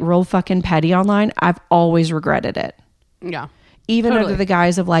was like real fucking petty online, I've always regretted it. Yeah. Even under the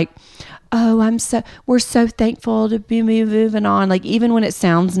guise of like, oh, we're so thankful to be moving on. Like even when it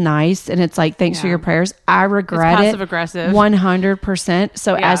sounds nice and it's like, thanks for your prayers, I regret it. Passive aggressive. 100%.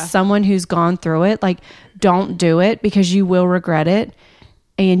 So as someone who's gone through it, like don't do it because you will regret it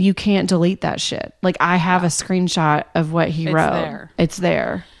and you can't delete that shit. Like I have a screenshot of what he wrote. It's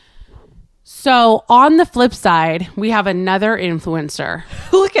there. So on the flip side, we have another influencer.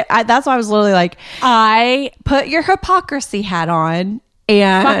 That's why I was literally like, I put your hypocrisy hat on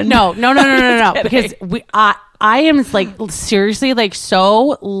and no. Because I am like seriously like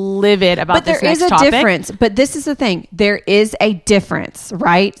so livid about this next topic. But there is a difference. But this is the thing. There is a difference,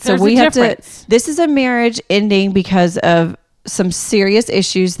 right? So we have to, this is a marriage ending because of some serious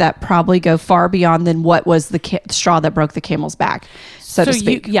issues that probably go far beyond than what was the straw that broke the camel's back, so to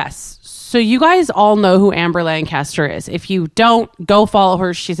speak. Yes. So you guys all know who Amber Lancaster is. If you don't, go follow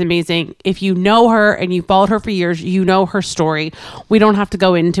her. She's amazing. If you know her and you followed her for years, you know her story. We don't have to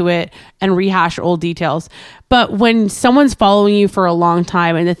go into it and rehash old details. But when someone's following you for a long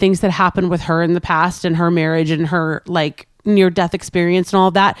time and the things that happened with her in the past and her marriage and her like near-death experience and all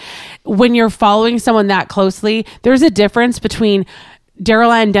of that, when you're following someone that closely, there's a difference between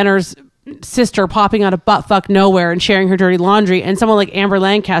Daryl Ann Denner's sister popping out of butt fuck nowhere and sharing her dirty laundry and someone like Amber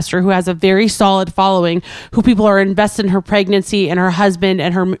Lancaster who has a very solid following, who people are invested in her pregnancy and her husband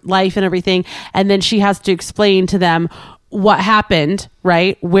and her life and everything, and then she has to explain to them what happened,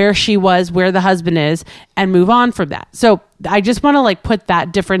 right? Where she was, where the husband is, and move on from that. So I just want to like put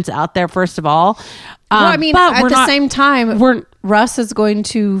that difference out there first of all. Well, I mean, at the same time, Russ is going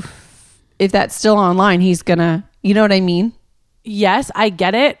to, if that's still online, he's gonna, you know what I mean? Yes, I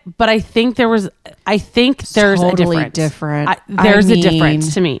get it, but I think there's totally a difference. Different. There's a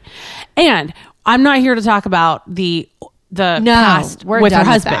difference to me, and I'm not here to talk about the past with her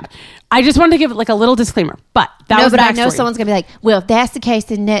husband. I just wanted to give like a little disclaimer, but that was the backstory. I know someone's gonna be like, well, if that's the case,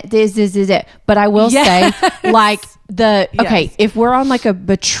 then this is it. But I will say, like if we're on like a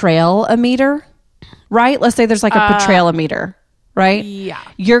betrayal-o-meter, right? Let's say there's like a betrayal-o-meter, right? Yeah.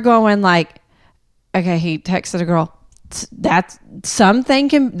 You're going like, okay, he texted a girl. That's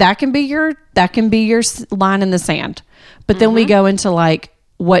something that can be your line in the sand. But then we go into like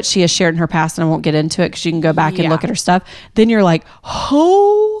what she has shared in her past, and I won't get into it because you can go back and look at her stuff. Then you're like,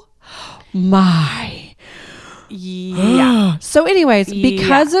 oh my. Yeah. So anyways,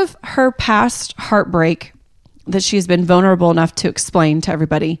 because of her past heartbreak that she's been vulnerable enough to explain to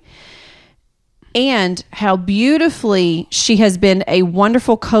everybody, and how beautifully she has been a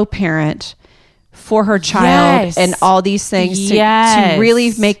wonderful co-parent for her child and all these things to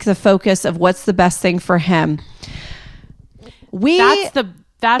really make the focus of what's the best thing for him. That's the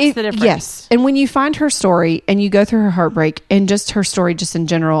difference. Yes. And when you find her story and you go through her heartbreak and just her story just in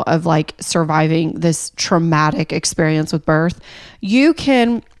general of like surviving this traumatic experience with birth, you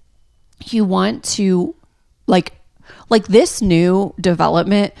want to like this new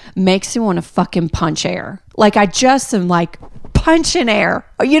development makes you want to fucking punch air. Like I just am like punching air.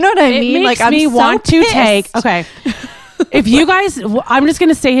 You know what I mean? Makes like me want to take. Okay. If you guys, I'm just going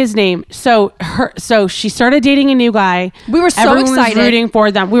to say his name. So she started dating a new guy. We were so Everyone excited. was rooting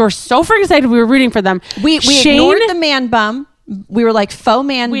for them. We were so freaking excited. We were rooting for them. We ignored the man bum. We were like faux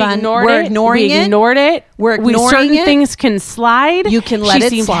man bun. We're ignoring it. We ignored it. We're ignoring certain it. things can slide. You can let she it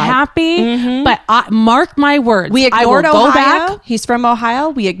seemed slide. happy, but mark my words. We ignored I will Ohio. Go back. He's from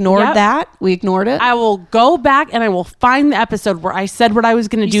Ohio. We ignored that. We ignored it. I will go back and I will find the episode where I said what I was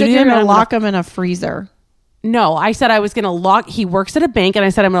going to do You to said him. You're going to lock him in a freezer. No, I said I was going to lock. He works at a bank, and I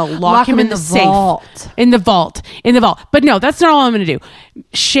said I'm going to lock him in the safe. vault. In the vault. But no, that's not all I'm going to do.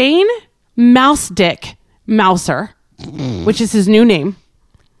 Shane Mouse Dick Mouser, which is his new name.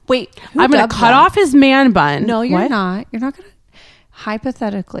 Wait, I'm going to cut off his man bun. No, you're not. You're not going to.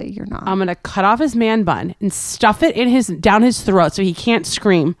 Hypothetically, you're not. I'm going to cut off his man bun and stuff it down his throat so he can't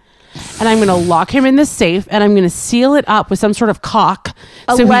scream. And I'm going to lock him in the safe, and I'm going to seal it up with some sort of caulk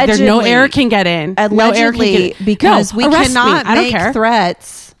so no air can get in. Allegedly, no air can get in. Because we cannot make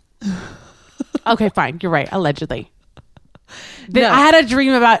threats. Okay, fine. You're right. Allegedly. No. I had a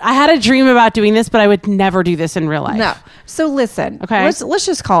dream about doing this, but I would never do this in real life. No. So listen, okay. Let's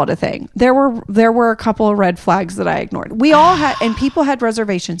just call it a thing. There were a couple of red flags that I ignored. We all had, and people had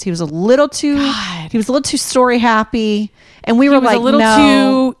reservations. He was a little too story happy, and we were like, a little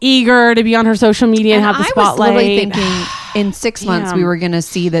too eager to be on her social media and have the spotlight. I was really thinking in 6 months we were going to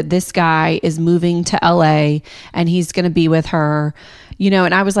see that this guy is moving to LA and he's going to be with her,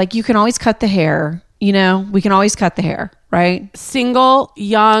 and I was like, you can always cut the hair. We can always cut the hair, right? Single,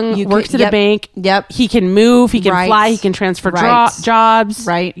 young, works at a bank. Yep. He can move. He can fly. He can transfer jobs.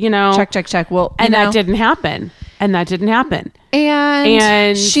 Right. Check. Well, that didn't happen.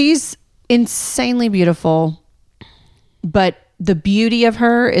 And she's insanely beautiful, but the beauty of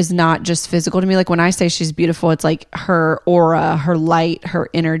her is not just physical to me. Like when I say she's beautiful, it's like her aura, her light, her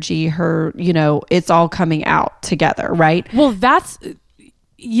energy, her, it's all coming out together, right? Well,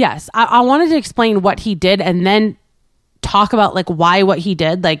 yes, I wanted to explain what he did and then talk about like why what he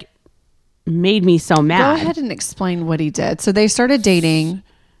did like made me so mad. Go ahead and explain what he did. So they started dating.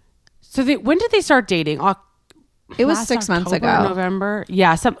 So when did they start dating? It was 6 months ago. November.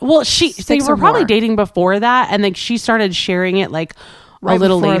 Yeah. They were probably dating before that, and like she started sharing it like a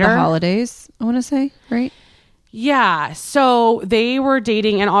little later. The holidays, I want to say, right? Yeah. So they were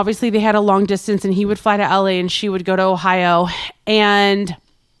dating, and obviously they had a long distance, and he would fly to LA and she would go to Ohio, and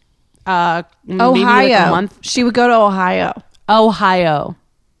Ohio. Maybe like a month. She would go to Ohio.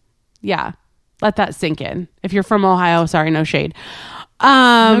 Yeah. Let that sink in. If you're from Ohio, sorry, no shade.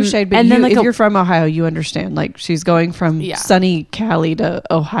 No shade, but if you're from Ohio, you understand. Like she's going from sunny Cali to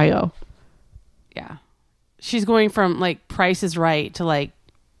Ohio. Yeah. She's going from like Price is Right to like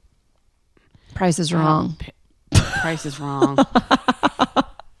Price is Wrong. Price is Wrong.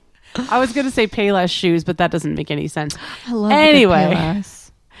 I was going to say Payless shoes, but that doesn't make any sense. I love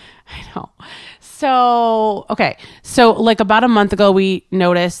Payless. I know. So, okay. So like about a month ago, we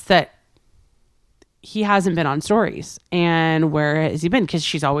noticed that he hasn't been on stories. And where has he been? Because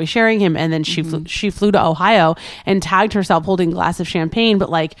she's always sharing him. And then she flew to Ohio and tagged herself holding a glass of champagne, but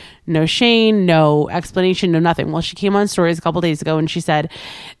like no Shane, no explanation, no nothing. Well, she came on stories a couple days ago and she said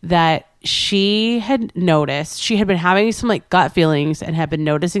that she had noticed, she had been having some like gut feelings and had been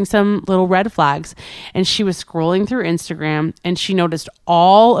noticing some little red flags. And she was scrolling through Instagram and she noticed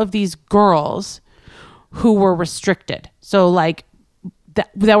all of these girls who were restricted. So like,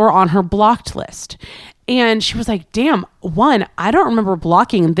 that were on her blocked list. And she was like, damn, one, I don't remember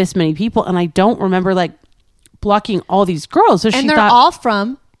blocking this many people. And I don't remember like blocking all these girls. So and she they're thought, all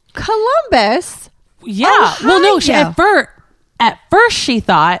from Columbus. yeah. Ohio. Well, no, at first she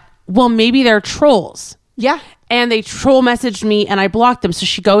thought, well, maybe they're trolls. Yeah. And they troll messaged me and I blocked them. So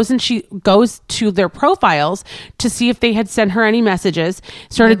she goes to their profiles to see if they had sent her any messages,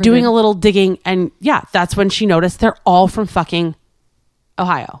 started doing a little digging. And yeah, that's when she noticed they're all from fucking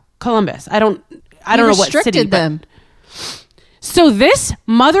Ohio, Columbus. I don't know what city. Them. So this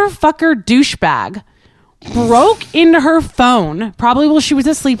motherfucker douchebag broke into her phone, probably while she was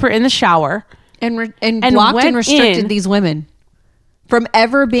asleep or in the shower, and blocked and restricted these women from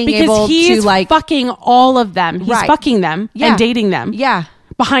ever being able to like fucking all of them. He's fucking them and dating them. Yeah,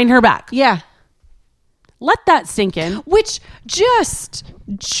 behind her back. Yeah. Let that sink in. Which just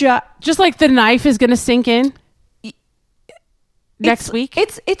like the knife is going to sink in. Next week,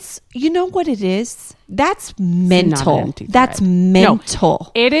 it's you know what it is. That's mental. That's No,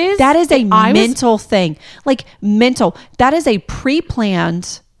 mental. it is. That is a mental thing. Like mental. That is a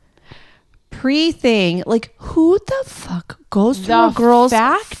pre-planned thing. Like who the fuck goes to a girl's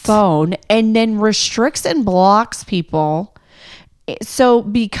phone and then restricts and blocks people? So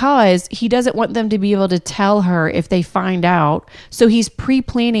because he doesn't want them to be able to tell her if they find out. So he's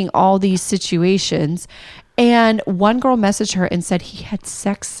pre-planning all these situations. And one girl messaged her and said he had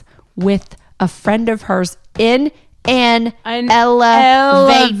sex with a friend of hers in an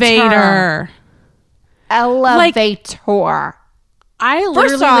elevator. Elevator. I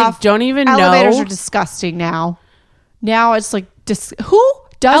literally don't even know. Elevators are disgusting now. Now it's like, who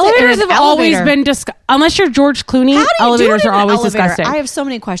does elevators it in an have always been unless you're George Clooney, elevators are always disgusting. I have so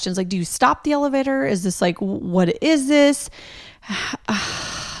many questions. Like, do you stop the elevator? Is this like, what is this?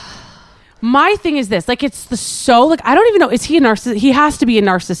 My thing is this, like, it's I don't even know. Is he a narcissist? He has to be a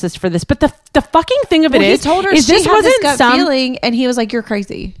narcissist for this. But the fucking thing of it is, he told her is she this had wasn't this gut feeling, and he was like, "You're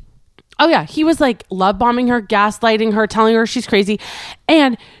crazy." Oh yeah, he was like love bombing her, gaslighting her, telling her she's crazy.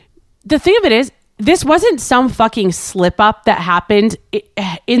 And the thing of it is, this wasn't some fucking slip up that happened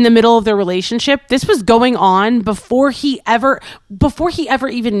in the middle of their relationship. This was going on before he ever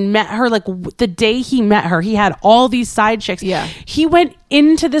even met her. Like the day he met her, he had all these side chicks. Yeah. He went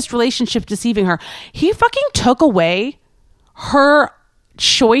into this relationship deceiving her. He fucking took away her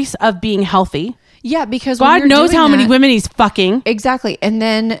choice of being healthy. Yeah, because God knows how many women he's fucking. Exactly. And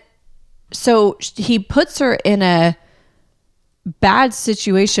then, so he puts her in a bad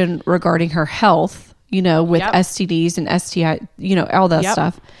situation regarding her health, you know, with STDs and STI, you know, all that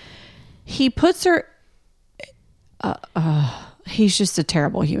stuff. He puts her, he's just a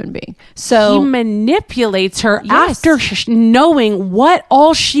terrible human being. So he manipulates her after knowing what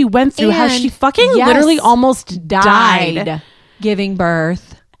all she went through, how she fucking literally almost died giving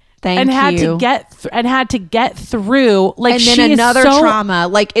birth. Had to get through, like, and then another trauma,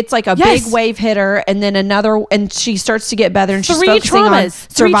 like it's like a big wave hit her, and then another, and she starts to get better, and she's focusing on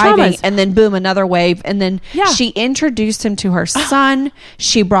surviving, and then boom, another wave, and then she introduced him to her son.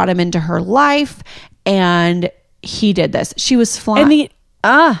 She brought him into her life, and he did this. She was flying.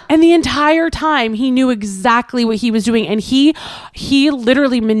 And the entire time he knew exactly what he was doing, and he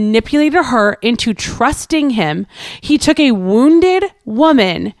literally manipulated her into trusting him. He took a wounded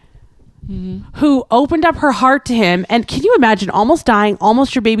woman who opened up her heart to him, and can you imagine almost dying,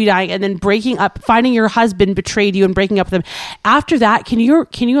 almost your baby dying, and then breaking up, finding your husband betrayed you and breaking up with him. After that, can you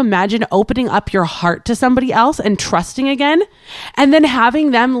imagine opening up your heart to somebody else and trusting again, and then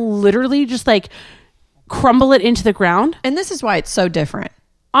having them literally just like crumble it into the ground? And this is why it's so different.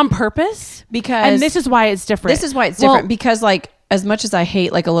 On purpose? And this is why it's different. Because like, as much as I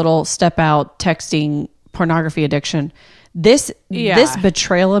hate like a little step out texting pornography addiction, this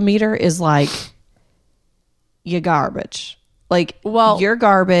betrayal meter is like, you garbage. Like, you're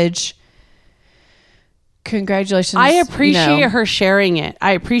garbage. Congratulations. I appreciate her sharing it.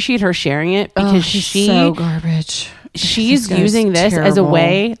 Because she's so garbage. She's using this as a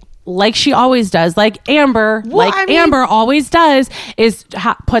way like she always does, like Amber, Amber always does, is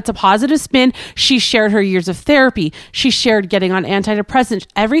puts a positive spin. She shared her years of therapy. She shared getting on antidepressants,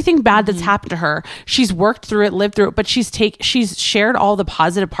 everything bad that's happened to her. She's worked through it, lived through it, but she's shared all the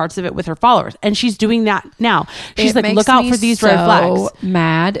positive parts of it with her followers, and she's doing that now. She's like, look out for these red flags.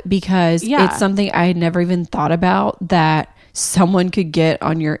 Mad because it's something I had never even thought about, that someone could get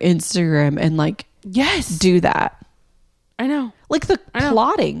on your Instagram and like do that. I know. Like the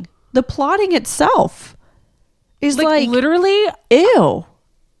plotting itself is like literally ew.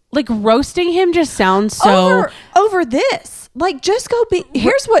 Like roasting him just sounds so over this. Like just go be.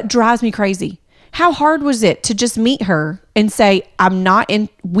 Here's what drives me crazy. How hard was it to just meet her and say,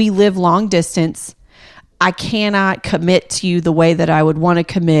 we live long distance. I cannot commit to you the way that I would want to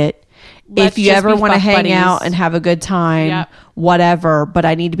commit. If you ever want to hang out and have a good time, whatever, but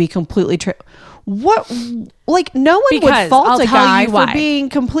I need to be completely what, like, no one would fault a guy for being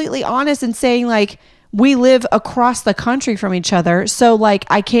completely honest and saying like, we live across the country from each other, so like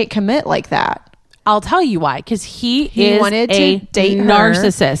I can't commit like that. I'll tell you why. Because he wanted to date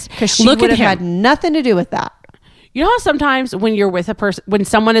narcissist. Because she would have had nothing to do with that. You know how sometimes when you're with a person, when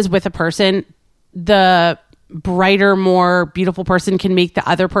someone is with a person, the brighter, more beautiful person can make the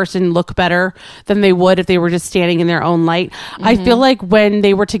other person look better than they would if they were just standing in their own light. I feel like when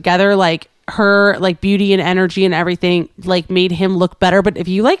they were together, like her like beauty and energy and everything like made him look better. But if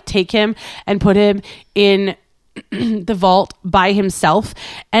you like take him and put him in the vault by himself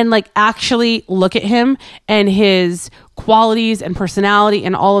and like actually look at him and his qualities and personality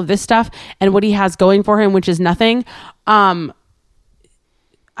and all of this stuff and what he has going for him, which is nothing,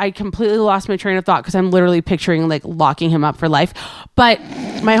 I completely lost my train of thought because I'm literally picturing like locking him up for life. But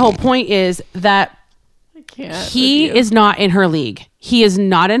my whole point is that he is not in her league. He is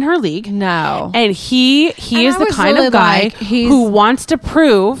not in her league. No. And he is the kind of guy who wants to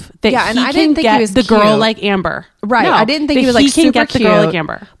prove that he can get the girl like Amber. Right. No, I didn't think he was like super can get cute. The girl like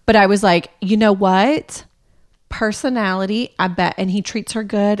Amber. But I was like, you know what? Personality, I bet. And he treats her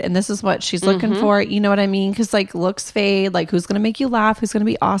good. And this is what she's looking for. You know what I mean? Because like looks fade. Like who's going to make you laugh? Who's going to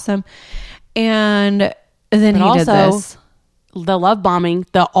be awesome? And then he did this. The love bombing,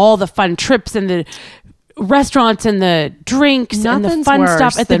 all the fun trips and the restaurants and the drinks and the fun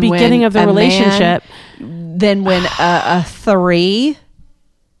stuff at the beginning of the relationship. Then when a 3,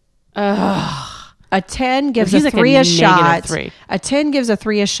 a 10 gives a 3 a shot. 3. A 10 gives a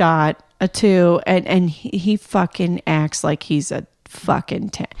 3 a shot. A 2, and he fucking acts like he's a fucking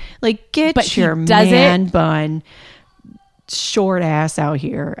 10. Like get your man bun short ass out of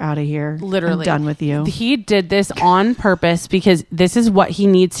here. Literally, I'm done with you. He did this on purpose because this is what he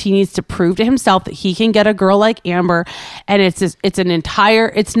needs. He needs to prove to himself that he can get a girl like Amber, and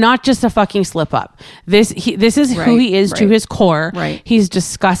it's not just a fucking slip up. This is who he is to his core. Right. He's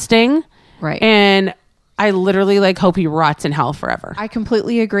disgusting. Right. And I literally like hope he rots in hell forever. I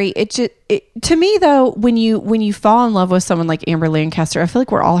completely agree. To me though, when you fall in love with someone like Amber Lancaster, I feel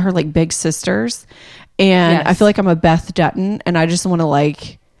like we're all her like big sisters. And yes. I feel like I'm a Beth Dutton, and I just want to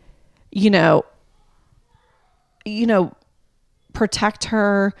like, protect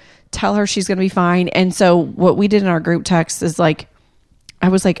her, tell her she's going to be fine. And so what we did in our group text is like, I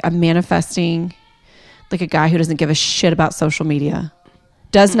was like, I'm manifesting like a guy who doesn't give a shit about social media,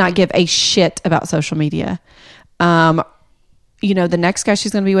 does not give a shit about social media. The next guy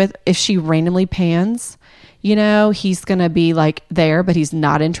she's going to be with, if she randomly pans, he's going to be like there, but he's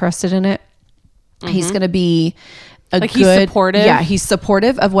not interested in it. He's going to be he's supportive. Yeah, he's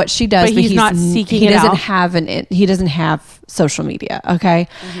supportive of what she does, but he's not seeking he it doesn't out. He doesn't have social media, okay?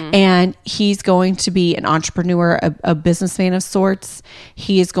 And he's going to be an entrepreneur, a businessman of sorts.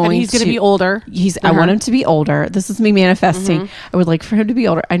 He's going to be older. I want him to be older. This is me manifesting. I would like for him to be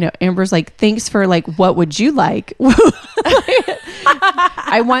older. I know Amber's like, thanks for like, what would you like?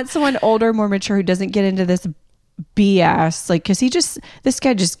 I want someone older, more mature, who doesn't get into this BS, like, because this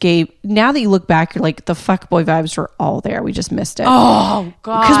guy just gave, now that you look back, you're like, the fuckboy vibes were all there. We just missed it. Oh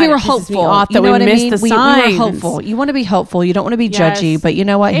God, because we were hopeful. You know what I mean? We were hopeful. You want to be hopeful. You don't want to be judgy, but you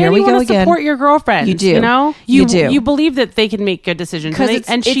know what? Here we go again. Support your girlfriend. You do. You do. You believe that they can make good decisions because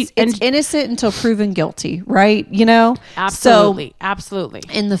it's innocent until proven guilty, right? Absolutely.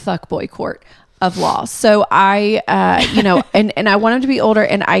 In the fuckboy court of law. So I, and I want him to be older,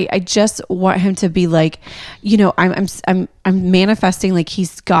 and I just want him to be like, I'm manifesting like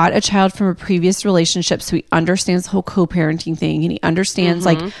he's got a child from a previous relationship, so he understands the whole co-parenting thing, and he understands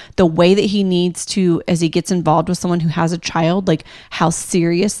like the way that he needs to, as he gets involved with someone who has a child, like how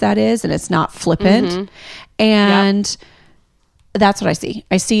serious that is, and it's not flippant. And That's what I see.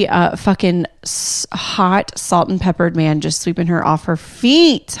 I see a fucking hot, salt and peppered man just sweeping her off her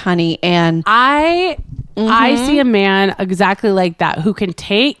feet, honey. And I see a man exactly like that who can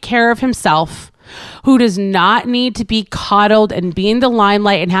take care of himself, who does not need to be coddled and be in the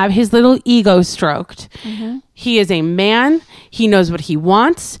limelight and have his little ego stroked. He is a man. He knows what he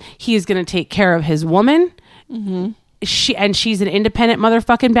wants. He is going to take care of his woman. She's an independent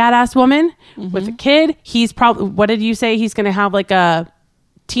motherfucking badass woman with a kid. He's probably, what did you say? He's going to have like a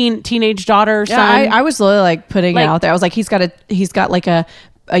teenage daughter, son. Yeah, I was literally like putting it out there. I was like, he's got like a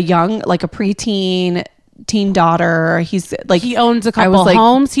young, like a preteen teen daughter. He's like, he owns a couple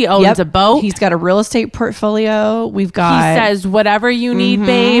homes. He owns a boat. He's got a real estate portfolio. We've got, he says, whatever you need,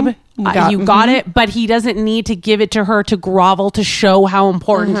 babe. You got it, but he doesn't need to give it to her to grovel to show how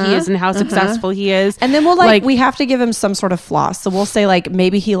important he is and how successful he is. And then we'll we have to give him some sort of flaw. So we'll say like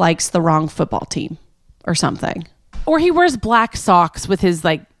maybe he likes the wrong football team or something. Or he wears black socks with his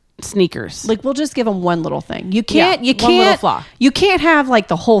like sneakers. Like we'll just give him one little thing. You can't one little flaw. You can't have like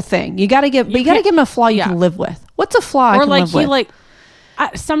the whole thing. You got to give him a flaw you can live with. What's a flaw? Or like he with?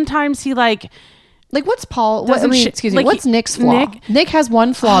 Sometimes he like what's Paul? Excuse me. What's Nick's flaw? Nick has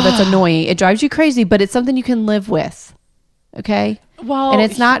one flaw that's annoying. It drives you crazy, but it's something you can live with. Okay. Well, and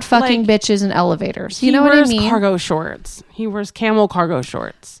it's not fucking bitches in elevators. You know what I mean? He wears cargo shorts. He wears camel cargo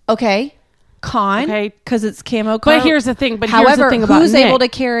shorts. Okay. Because it's camo. But here's the thing. However, here's the thing about who's Nick. able to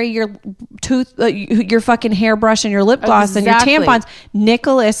carry your your fucking hairbrush and your lip gloss and your tampons?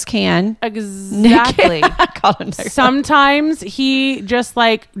 Nicholas can. Exactly. Sometimes he just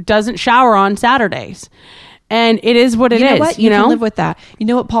like doesn't shower on Saturdays, and it is what it is. What? You can live with that. You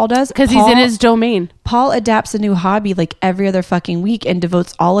know what Paul does? Because he's in his domain. Paul adapts a new hobby like every other fucking week and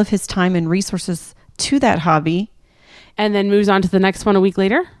devotes all of his time and resources to that hobby, and then moves on to the next one a week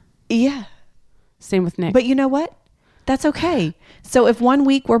later. Yeah. Same with Nick. But you know what? That's okay. So if 1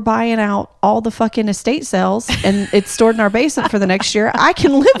 week we're buying out all the fucking estate sales and it's stored in our basement for the next year, I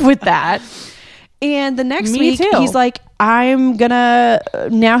can live with that. And the next week he's like,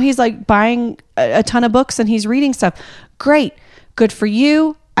 now he's like buying a ton of books and he's reading stuff. Great. Good for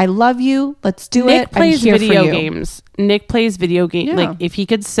you. I love you. Let's do it. Nick plays video games. Nick plays video games. Yeah. Like if he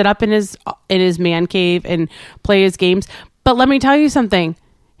could sit up in his man cave and play his games. But let me tell you something.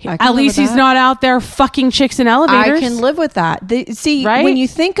 At least he's not out there fucking chicks in elevators. I can live with that. Right? When you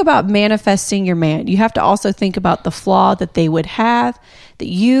think about manifesting your man, you have to also think about the flaw that they would have that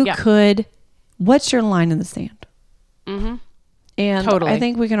you could. What's your line in the sand? And I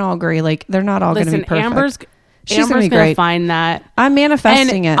think we can all agree, like they're not all going to be perfect. She's going to find that. I'm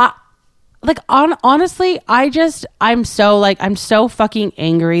manifesting it. Honestly, I'm so fucking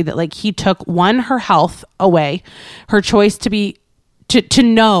angry that like he took her health away, her choice to be. To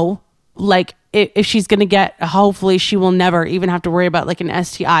know, like, if she's going to get, hopefully she will never even have to worry about, like, an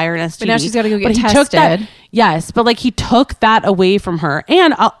STI or an STD. But now she's got to go get tested. Yes, but, like, he took that away from her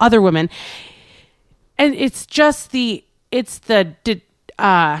and other women. And it's just I can't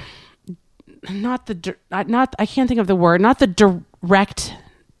think of the word, not the direct,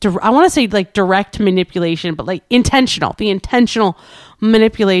 I want to say, like, direct manipulation, but, like, the intentional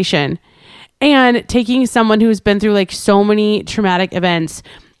manipulation. And taking someone who's been through like so many traumatic events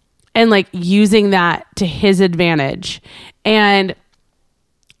and like using that to his advantage and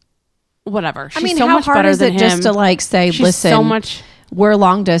whatever. She's so how much hard better is than it just to like say, listen, we're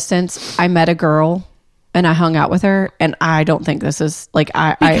long distance. I met a girl and I hung out with her and I don't think this is like,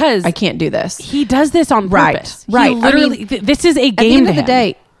 I can't do this. He does this on purpose. Right. Literally, this is a game. At the end of the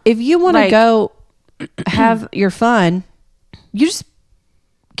day, if you want to go have your fun, you just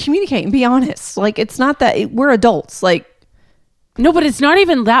communicate and be honest. Like it's not that we're adults. Like no, but it's not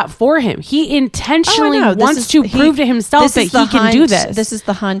even that for him. He intentionally wants to prove to himself that he can do this. This is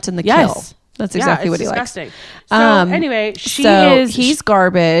the hunt and the kill. That's exactly what he disgusting. Likes. So anyway, he's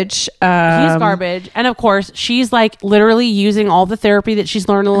garbage. He's garbage. And of course, she's like literally using all the therapy that she's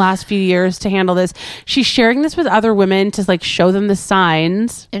learned in the last few years to handle this. She's sharing this with other women to like show them the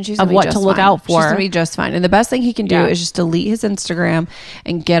signs of what to look out for. She's going to be just fine. And the best thing he can do is just delete his Instagram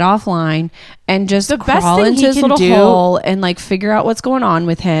and get offline and just crawl into his little hole and like figure out what's going on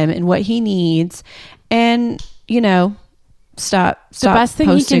with him and what he needs. And, you know, stop. The best thing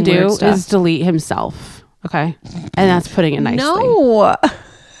he can do is delete himself. Okay. And that's putting it nicely. No.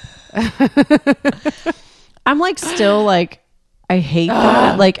 I'm like still like, I hate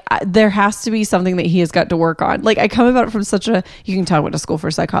that. Like there has to be something that he has got to work on. Like I come about it from you can tell I went to school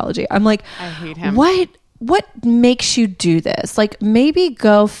for psychology. I'm like, I hate him. What makes you do this? Like maybe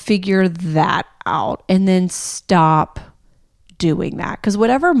go figure that out and then stop doing that? Because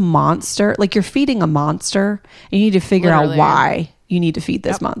whatever monster, like you're feeding a monster, and you need to figure out why you need to feed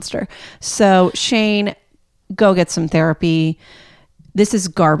this monster. So Shane, go get some therapy. This is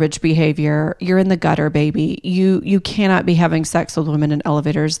garbage behavior. You're in the gutter, baby. You cannot be having sex with women in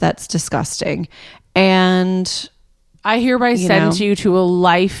elevators. That's disgusting. And I hereby send you to a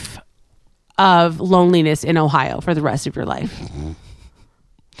life of loneliness in Ohio for the rest of your life.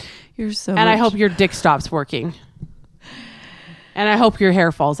 You're so And I hope your dick stops working. And I hope your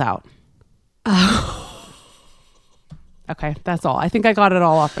hair falls out. Oh. Okay, that's all. I think I got it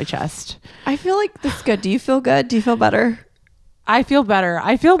all off my chest. I feel like this is good. Do you feel good? Do you feel better? I feel better.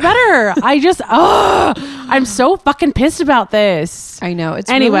 I just, I'm so fucking pissed about this. I know. It's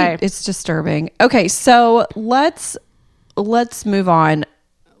it's disturbing. Okay, so let's move on.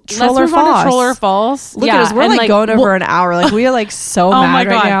 Troller Falls. Look at us. We're like going over an hour. Like we are like so mad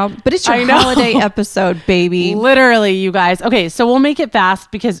right now. But it's your holiday episode, baby. Literally, you guys. Okay, so we'll make it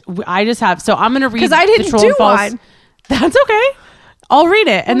fast because I just have. So I'm going to read because I didn't do one. That's okay. I'll read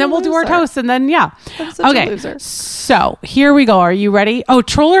it and then we'll do our toast and then I'm such a loser. So here we go. Are you ready? Oh,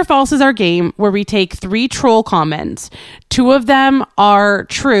 Troll or False is our game where we take 3 troll comments. 2 of them are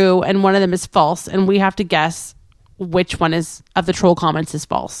true and 1 of them is false, and we have to guess which one is of the troll comments is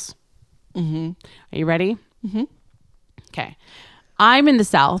false. Mm-hmm. Are you ready? Mm-hmm. Okay. I'm in the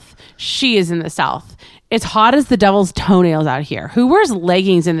South. She is in the South. It's hot as the devil's toenails out here. Who wears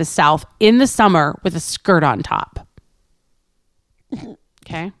leggings in the South in the summer with a skirt on top?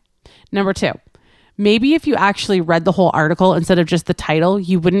 Okay. Number 2. Maybe if you actually read the whole article instead of just the title,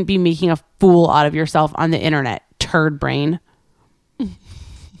 you wouldn't be making a fool out of yourself on the internet. Turd brain.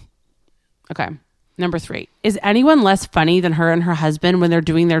 Okay. Number 3. Is anyone less funny than her and her husband when they're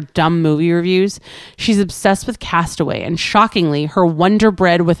doing their dumb movie reviews? She's obsessed with Castaway, and shockingly, her Wonder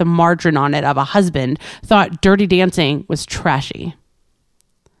Bread with a margarine on it of a husband thought Dirty Dancing was trashy.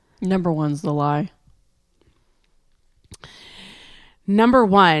 Number 1's the lie. Number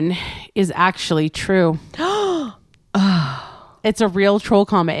 1 is actually true. It's a real troll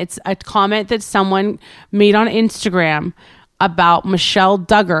comment. It's a comment that someone made on Instagram about Michelle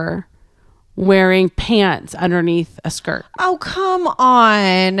Duggar wearing pants underneath a skirt. Oh, come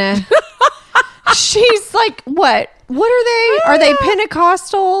on. She's like, what? What are they? Are they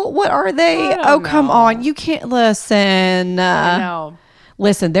Pentecostal? What are they? Come on. You can't listen. I know.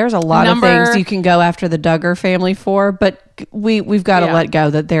 Listen, there's a lot of things you can go after the Duggar family for, but we've got to let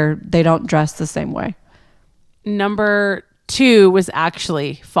go that they don't dress the same way. Number 2 was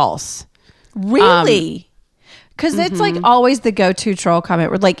actually false. Really? Because it's like always the go-to troll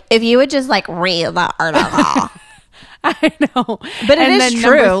comment. We're like, if you would just like read the article. I know. But it is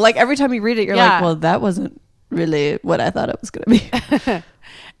true. Like every time you read it, you're like, well, that wasn't really what I thought it was going to be.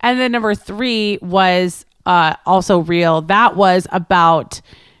 And then number 3 was also real. That was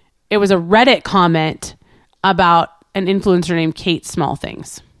it was a Reddit comment about an influencer named Kate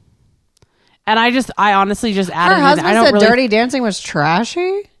Smallthings. And I honestly just added her husband said Dirty Dancing was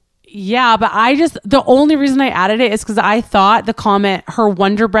trashy? Yeah, but the only reason I added it is because I thought the comment, her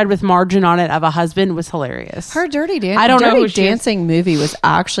Wonder Bread with margin on it of a husband, was hilarious. Her Dirty Dancing movie was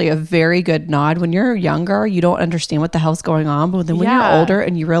actually a very good nod. When you're younger, you don't understand what the hell's going on. But then when you're older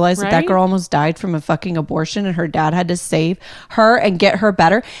and you realize that girl almost died from a fucking abortion and her dad had to save her and get her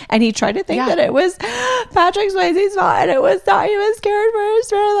better. And he tried to think that it was Patrick Swayze's fault. And it was not. He was scared for his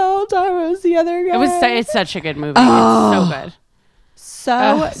friend the whole time. It was the other guy. It's such a good movie. Oh. It's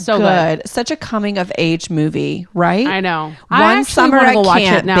so good. So good. Such a coming of age movie, right? I know. One summer I go watch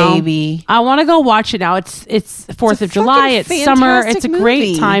it now, baby. I want to go watch it now. It's 4th of July. It's summer. It's a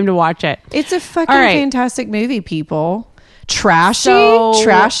great time to watch it. It's a fucking fantastic movie, people. Trashy?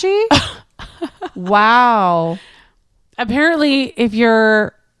 Wow. Apparently, if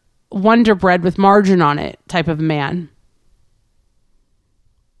you're Wonder Bread with margin on it type of man,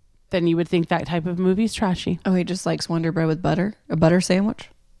 then you would think that type of movie is trashy. Oh, he just likes Wonder Bread with butter? A butter sandwich?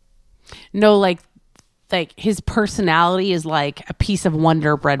 No, like his personality is like a piece of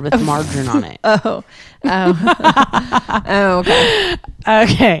Wonder Bread with margarine on it. Oh, okay.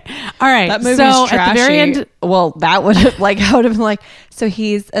 Okay. All right. That movie's trashy. At the very end, well, that would have I would have been like, so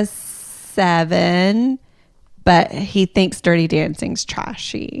he's a 7, but he thinks Dirty Dancing's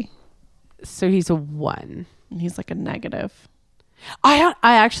trashy. So he's a 1. And he's like a negative. I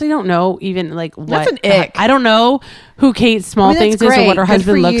actually don't know even like what. That's an ick. I don't know who Kate Smallthings is or what her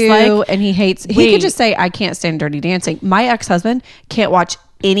husband looks like. And he hates. He could just say, "I can't stand Dirty Dancing." My ex-husband can't watch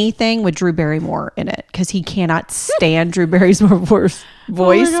anything with Drew Barrymore in it because he cannot stand Drew Barrymore's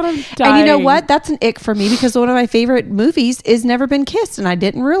voice. Oh my God, and you know what? That's an ick for me because one of my favorite movies is Never Been Kissed. And I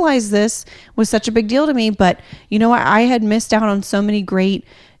didn't realize this was such a big deal to me. But you know what? I had missed out on so many great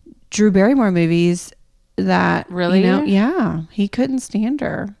Drew Barrymore movies that really, yeah, he couldn't stand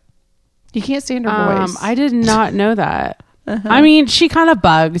her. He can't stand her voice. I did not know that. I mean, she kind of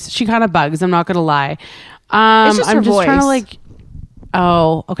bugs. I'm not gonna lie. It's just I'm just trying to voice. like.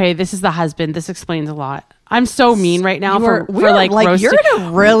 Oh, okay. This is the husband. This explains a lot. I'm so mean right now for like roasting. You're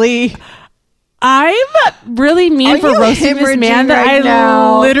gonna really. I'm really mean for roasting this man that right I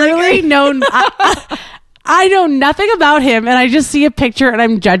now? literally know. I know nothing about him, and I just see a picture and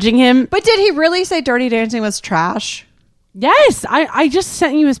I'm judging him. But did he really say Dirty Dancing was trash? Yes, I just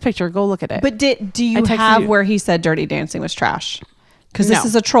sent you his picture. Go look at it. But do you have where he said Dirty Dancing was trash? Because this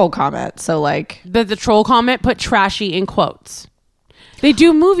is a troll comment. So like the troll comment put trashy in quotes. They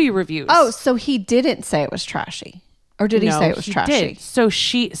do movie reviews. Oh, so he didn't say it was trashy, or did he say it was trashy? Did. So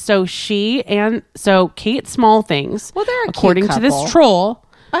Kate Small Things. Well, they're according cute to this troll.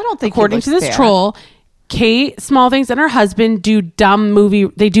 I don't think according to this troll, Kate Small Things and her husband do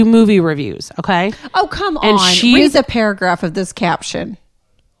They do movie reviews. Okay. Oh, come and on! Read the paragraph of this caption.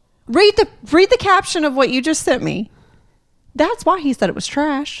 Read the caption of what you just sent me. That's why he said it was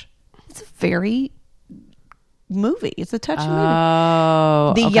trash. It's a very movie. It's a touching movie.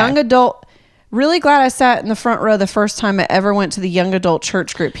 Oh, the young adult. Really glad I sat in the front row the first time I ever went to the young adult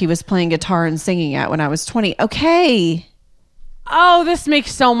church group he was playing guitar and singing at when I was 20. Okay. Oh, this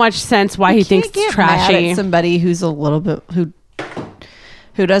makes so much sense why he thinks it's trashy. Mad at somebody who's a little bit who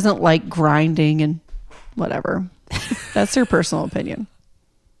doesn't like grinding and whatever. That's their personal opinion.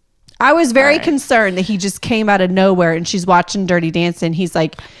 I was very concerned that he just came out of nowhere and she's watching Dirty Dancing. He's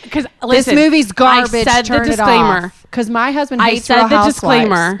like, because this movie's garbage. I said Turn the disclaimer. Because my husband hates I said Real the Housewives,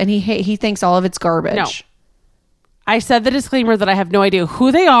 disclaimer, and he thinks all of it's garbage. No. I said the disclaimer that I have no idea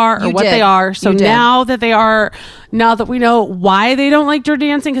who they are or what did. they are. So now that we know why they don't like Dirty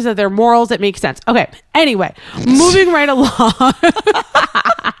Dancing because of their morals, it makes sense. Okay. Anyway, moving right along.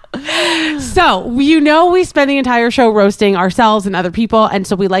 So, we spend the entire show roasting ourselves and other people. And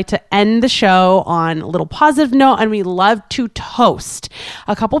so we like to end the show on a little positive note, and we love to toast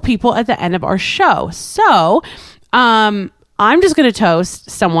a couple people at the end of our show. So, I'm just going to toast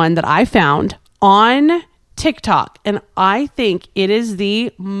someone that I found on TikTok, and I think it is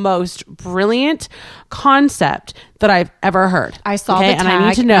the most brilliant concept that I've ever heard. I saw the tag, and I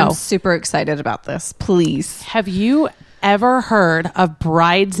need to know. I'm super excited about this. Please. Have you ever heard of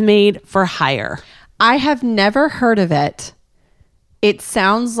Bridesmaid for Hire? I have never heard of it. It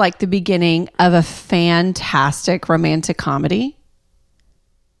sounds like the beginning of a fantastic romantic comedy.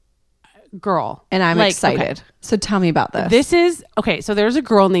 Girl. And I'm excited. Okay. So tell me about this. So there's a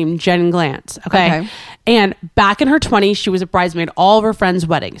girl named Jen Glantz. Okay. And back in her 20s, she was a bridesmaid at all of her friends'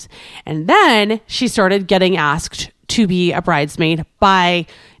 weddings. And then she started getting asked to be a bridesmaid by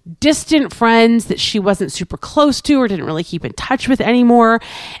distant friends that she wasn't super close to or didn't really keep in touch with anymore.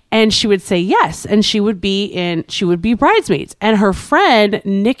 And she would say yes. And she would be bridesmaids. And her friend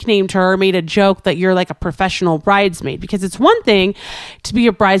nicknamed her, made a joke that you're like a professional bridesmaid, because it's one thing to be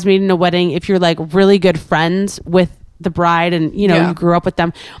a bridesmaid in a wedding if you're like really good friends with the bride and, you grew up with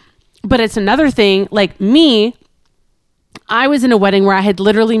them. But it's another thing, like me, I was in a wedding where I had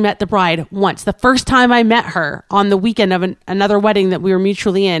literally met the bride once. The first time I met her on the weekend of another wedding that we were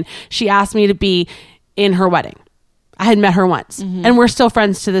mutually in, she asked me to be in her wedding. I had met her once, and we're still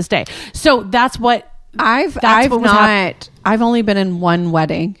friends to this day. So that's what I've only been in one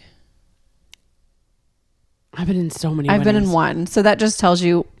wedding. I've been in so many. I've been in one, so that just tells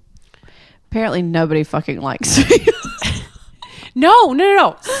you. Apparently, nobody fucking likes me.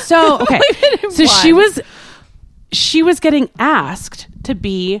 No. So okay, so she was getting asked to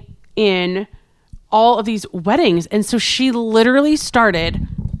be in all of these weddings. And so she literally started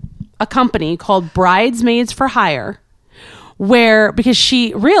a company called Bridesmaids for Hire, because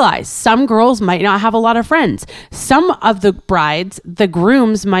she realized some girls might not have a lot of friends. Some of the brides, the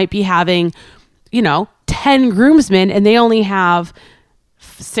grooms might be having, 10 groomsmen and they only have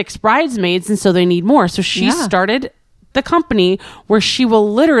 6 bridesmaids. And so they need more. So she started the company where she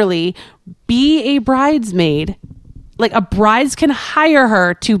will literally be a bridesmaid. Like a brides can hire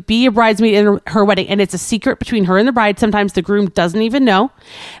her to be a bridesmaid in her wedding. And it's a secret between her and the bride. Sometimes the groom doesn't even know.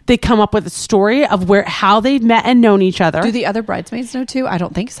 They come up with a story of how they've met and known each other. Do the other bridesmaids know too? I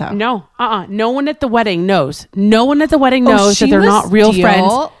don't think so. No. No one at the wedding knows. No one at the wedding knows that they're not real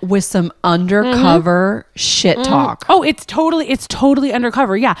friends. With some undercover shit talk. Oh, it's totally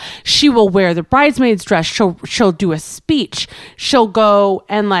undercover. Yeah. She will wear the bridesmaid's dress. She'll do a speech. She'll go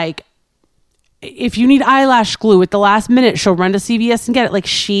and if you need eyelash glue at the last minute, she'll run to CVS and get it. Like,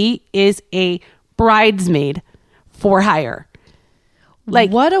 she is a bridesmaid for hire.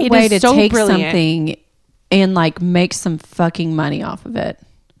 Like, what a way to take something and like make some fucking money off of it.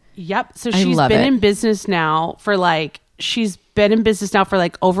 Yep. So she's been in business now for like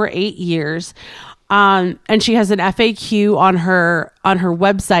over 8 years. And she has an FAQ on her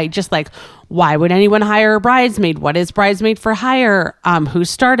website, just like, why would anyone hire a bridesmaid? What is bridesmaid for hire? Who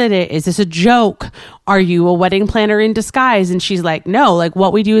started it? Is this a joke? Are you a wedding planner in disguise? And she's like, no, like,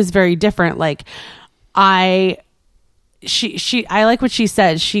 what we do is very different. Like, I like what she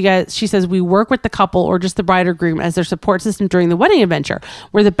said. She says, we work with the couple or just the bride or groom as their support system during the wedding adventure.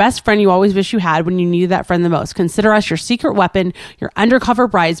 We're the best friend you always wish you had when you needed that friend the most. Consider us your secret weapon, your undercover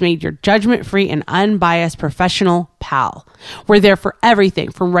bridesmaid, your judgment-free and unbiased professional pal. We're there for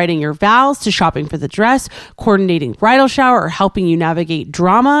everything from writing your vows to shopping for the dress, coordinating bridal shower, or helping you navigate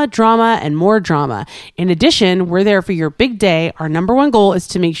drama, and more drama. In addition, we're there for your big day. Our number one goal is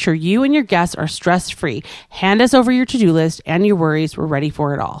to make sure you and your guests are stress-free. Hand us over your to-do list and your worries. We're ready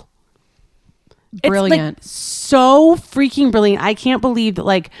for it all. Brilliant. It's like so freaking brilliant. I can't believe that,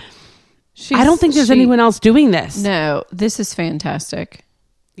 like, I don't think there's anyone else doing this. No, this is fantastic.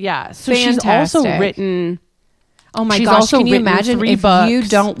 Yeah. So she's also written... Oh my gosh, can you imagine if you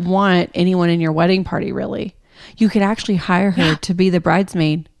don't want anyone in your wedding party, really? You could actually hire her to be the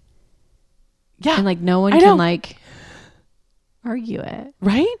bridesmaid. Yeah. And like no one can like argue it.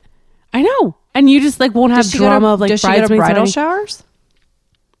 Right? I know. And you just like won't have drama of like bridesmaids. Does she go to bridal showers?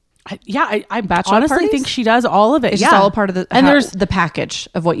 I honestly think she does all of it. It's just all a part of there's the package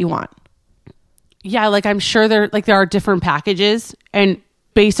of what you want. Yeah, like I'm sure there are different packages, and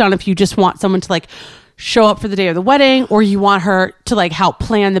based on if you just want someone to like show up for the day of the wedding or you want her to like help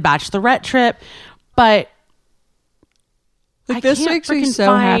plan the bachelorette trip. But like, this makes me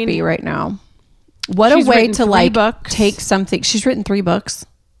so happy right now. What a way to like take something. She's written 3 books.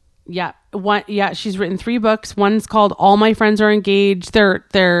 Yeah. She's written 3 books. One's called All My Friends Are Engaged. They're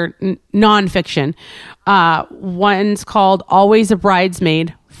nonfiction. One's called Always a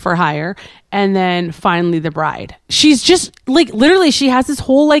Bridesmaid for Hire. And then finally The Bride. She's just like, literally, she has this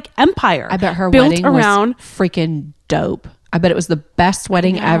whole like empire. I bet her built wedding around was freaking dope. I bet it was the best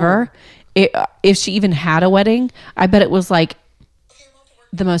wedding ever. If she even had a wedding, I bet it was like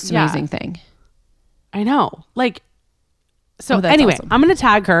the most amazing thing. I know. Like, so anyway, awesome. I'm going to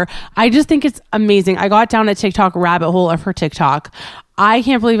tag her. I just think it's amazing. I got down a TikTok rabbit hole of her TikTok. I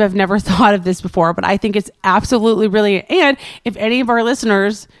can't believe I've never thought of this before, but I think it's absolutely brilliant. And if any of our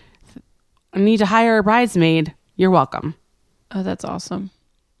listeners need to hire a bridesmaid, you're welcome. Oh, that's awesome.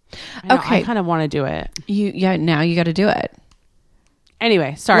 Okay. I kind of want to do it. Now you got to do it.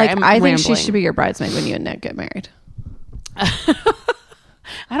 Anyway, sorry. Like, I think she should be your bridesmaid when you and Nick get married.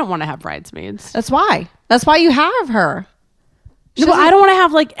 I don't want to have bridesmaids. That's why you have her. No, but I don't want to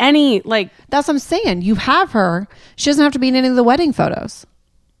have like any like. That's what I'm saying. You have her. She doesn't have to be in any of the wedding photos.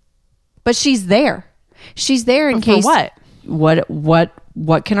 But she's there. She's there in case.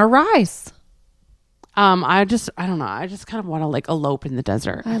 What can arise? I don't know. I just kind of want to like elope in the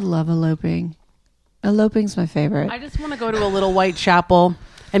desert. I love eloping. Eloping's my favorite. I just want to go to a little white chapel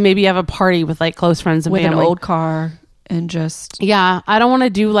and maybe have a party with like close friends and with family. An old car and just. Yeah, I don't want to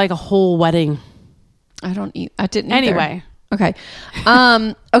do like a whole wedding. I didn't either. Anyway. Okay.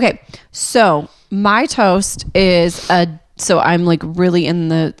 Okay. So my toast is so I'm like really in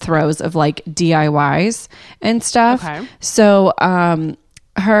the throes of like DIYs and stuff. Okay. So,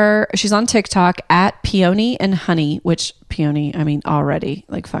 she's on TikTok at Peony and Honey, which Peony, I mean, already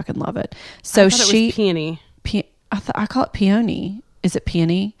like fucking love it. So it was peony. I call it peony. Is it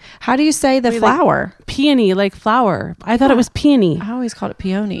peony? How do you say the flower? Like peony, like flower. I thought it was peony. I always called it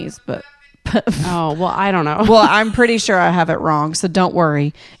peonies, but. Oh, well, I don't know. Well, I'm pretty sure I have it wrong, so don't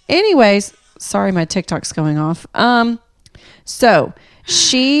worry. Anyways, sorry, my TikTok's going off. So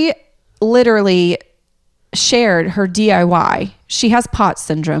she literally shared her DIY. She has POTS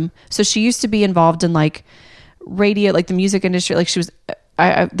syndrome. So she used to be involved in like radio, like the music industry. Like she was,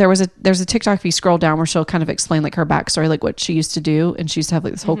 there's a TikTok if you scroll down where she'll kind of explain like her backstory, like what she used to do. And she used to have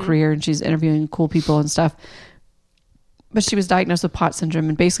like this whole career and she's interviewing cool people and stuff. But she was diagnosed with POTS syndrome,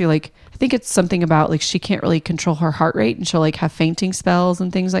 and basically like, I think it's something about like, she can't really control her heart rate and she'll like have fainting spells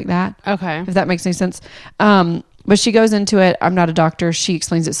and things like that. Okay. If that makes any sense. But she goes into it. I'm not a doctor. She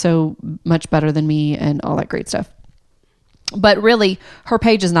explains it so much better than me and all that great stuff. But really her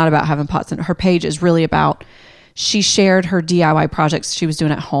page is not about having POTS syndrome. Her page is really about, she shared her DIY projects she was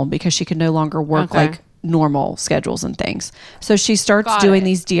doing at home because she could no longer work like normal schedules and things. So she starts doing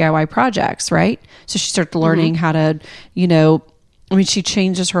these DIY projects, right? So she starts learning how to, I mean, she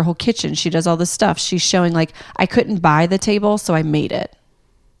changes her whole kitchen. She does all this stuff. She's showing like, I couldn't buy the table, so I made it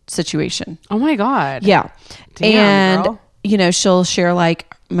situation. Oh my God. Yeah. Damn, and, girl. you know, she'll share like,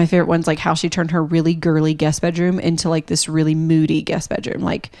 my favorite one's like how she turned her really girly guest bedroom into like this really moody guest bedroom,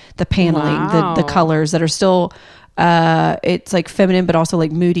 like the paneling, Wow. the colors that are still, it's like feminine, but also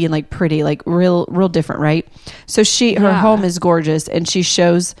like moody and like pretty, like real different. Right. So her home is gorgeous and she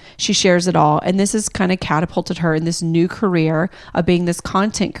shares it all. And this has kind of catapulted her in this new career of being this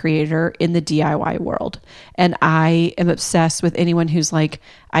content creator in the DIY world. And I am obsessed with anyone who's like,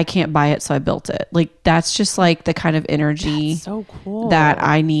 I can't buy it, so I built it. Like, that's just like the kind of energy so cool that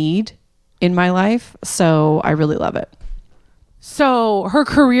I need in my life. So I really love it. So her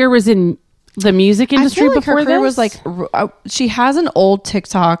career was in the music industry before her career this? was like, she has an old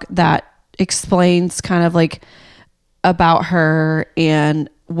TikTok that explains kind of like about her and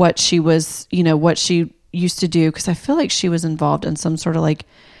what she was, you know, what she used to do. Cause I feel like she was involved in some sort of like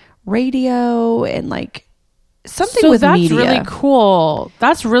radio and like something with media. So that's really cool.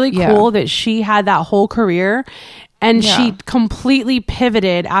 That's really cool that she had that whole career and she completely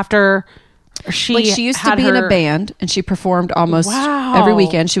pivoted after she used to be in a band and she performed almost every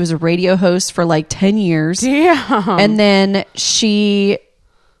weekend. She was a radio host for like 10 years. Damn. And then she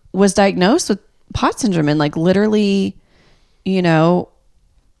was diagnosed with POTS syndrome and like literally, you know,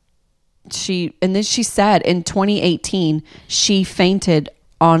 then she said in 2018, she fainted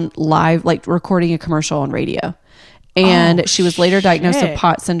on live, like recording a commercial on radio. And she was later diagnosed with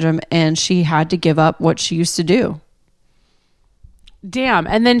POTS syndrome and she had to give up what she used to do. Damn.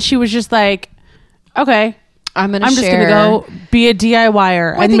 And then she was just like, okay, I'm just going to go be a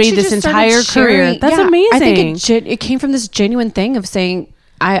DIYer and made this entire career. That's amazing. I think it came from this genuine thing of saying,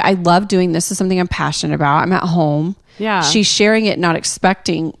 I love doing this. This is something I'm passionate about. I'm at home. Yeah. She's sharing it, not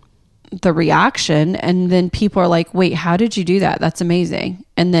expecting the reaction. And then people are like, wait, how did you do that? That's amazing.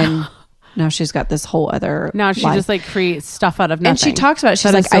 And then now she's got this whole other Now she life. just like creates stuff out of nothing. And she talks about it.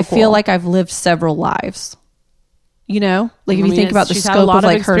 She's That like, is so I feel cool. like I've lived several lives. You know, like if I you mean, think about the she's had a scope lot of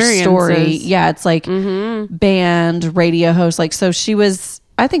of like her story, experiences. yeah, it's like band, radio host, like, so she was,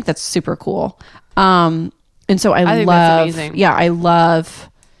 I think that's super cool. And so I think love, that's amazing. I love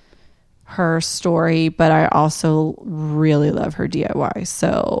her story, but I also really love her DIY.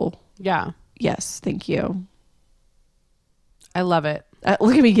 So Yeah. yes, thank you. I love it.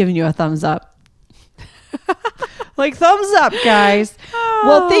 Look at me giving you a thumbs up. Like, thumbs up, guys.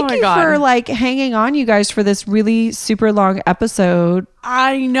 Well, thank you for like hanging on, you guys, for this really super long episode.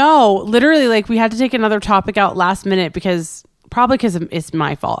 I know. Literally, like we had to take another topic out last minute because it's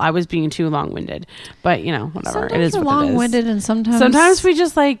my fault. I was being too long-winded. But, you know, whatever. Sometimes it is we're what long-winded it is. and sometimes we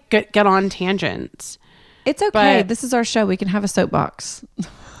just like get on tangents. it's okay. but- This is our show. We can have a soapbox.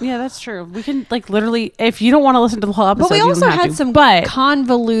 Yeah, that's true. We can like literally, if you don't want to listen to the whole episode, But we you also don't have had to. some But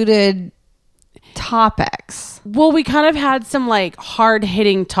convoluted topics. well, we kind of had some like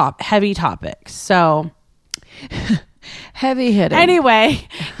hard-hitting heavy topics. So Heavy hitting. anyway,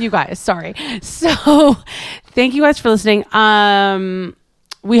 you guys, sorry. So thank you guys for listening.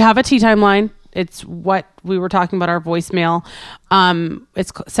 We have a tea time line. It's what we were talking about, our voicemail.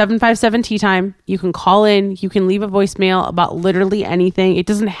 It's 757 tea time. You can call in. You can leave a voicemail about literally anything. It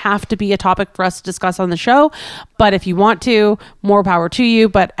doesn't have to be a topic for us to discuss on the show, but if you want to, more power to you.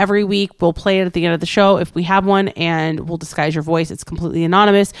 But every week we'll play it at the end of the show if we have one, and we'll disguise your voice. It's completely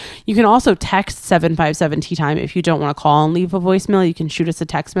anonymous. You can also text 757 tea time if you don't want to call and leave a voicemail. You can shoot us a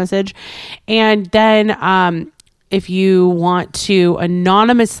text message, and then if you want to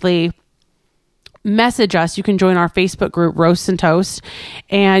anonymously message us, you can join our Facebook group, Roast and Toast,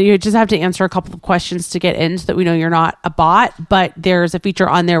 and you just have to answer a couple of questions to get in so that we know you're not a bot. But there's a feature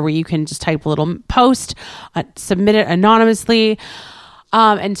on there where you can just type a little post, submit it anonymously,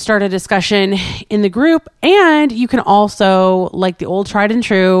 and start a discussion in the group. And you can also, like the old tried and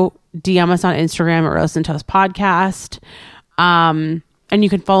true, DM us on Instagram at Roast and Toast Podcast. And you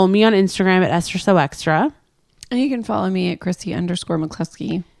can follow me on Instagram at Esther So Extra. And you can follow me at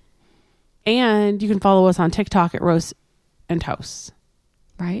Christy_McCluskey. And you can follow us on TikTok at Roast and Toast.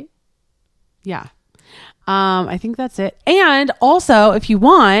 Right? Yeah. I think that's it. And also, if you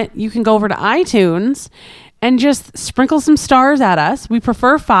want, you can go over to iTunes and just sprinkle some stars at us. We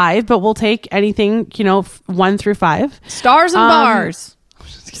prefer 5, but we'll take anything, 1 through 5. Stars and bars.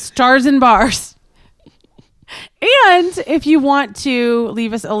 Stars and bars. And if you want to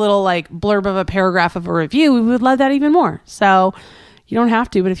leave us a little like blurb of a paragraph of a review, we would love that even more. So you don't have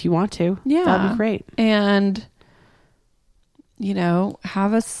to, but if you want to, that'd be great. And,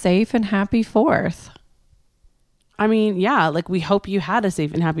 have a safe and happy 4th. I mean, yeah, like we hope you had a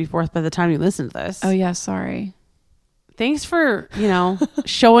safe and happy 4th by the time you listen to this. Oh, yeah. Sorry. Thanks for,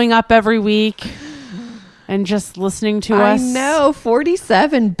 showing up every week and just listening to us. I know,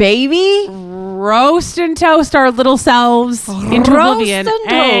 47, baby. Roast and toast our little selves into oblivion.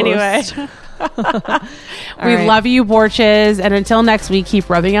 Anyway. We love you, Borches. And until next week, keep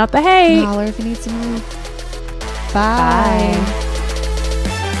rubbing out the hay. Holler if you need some room. Bye.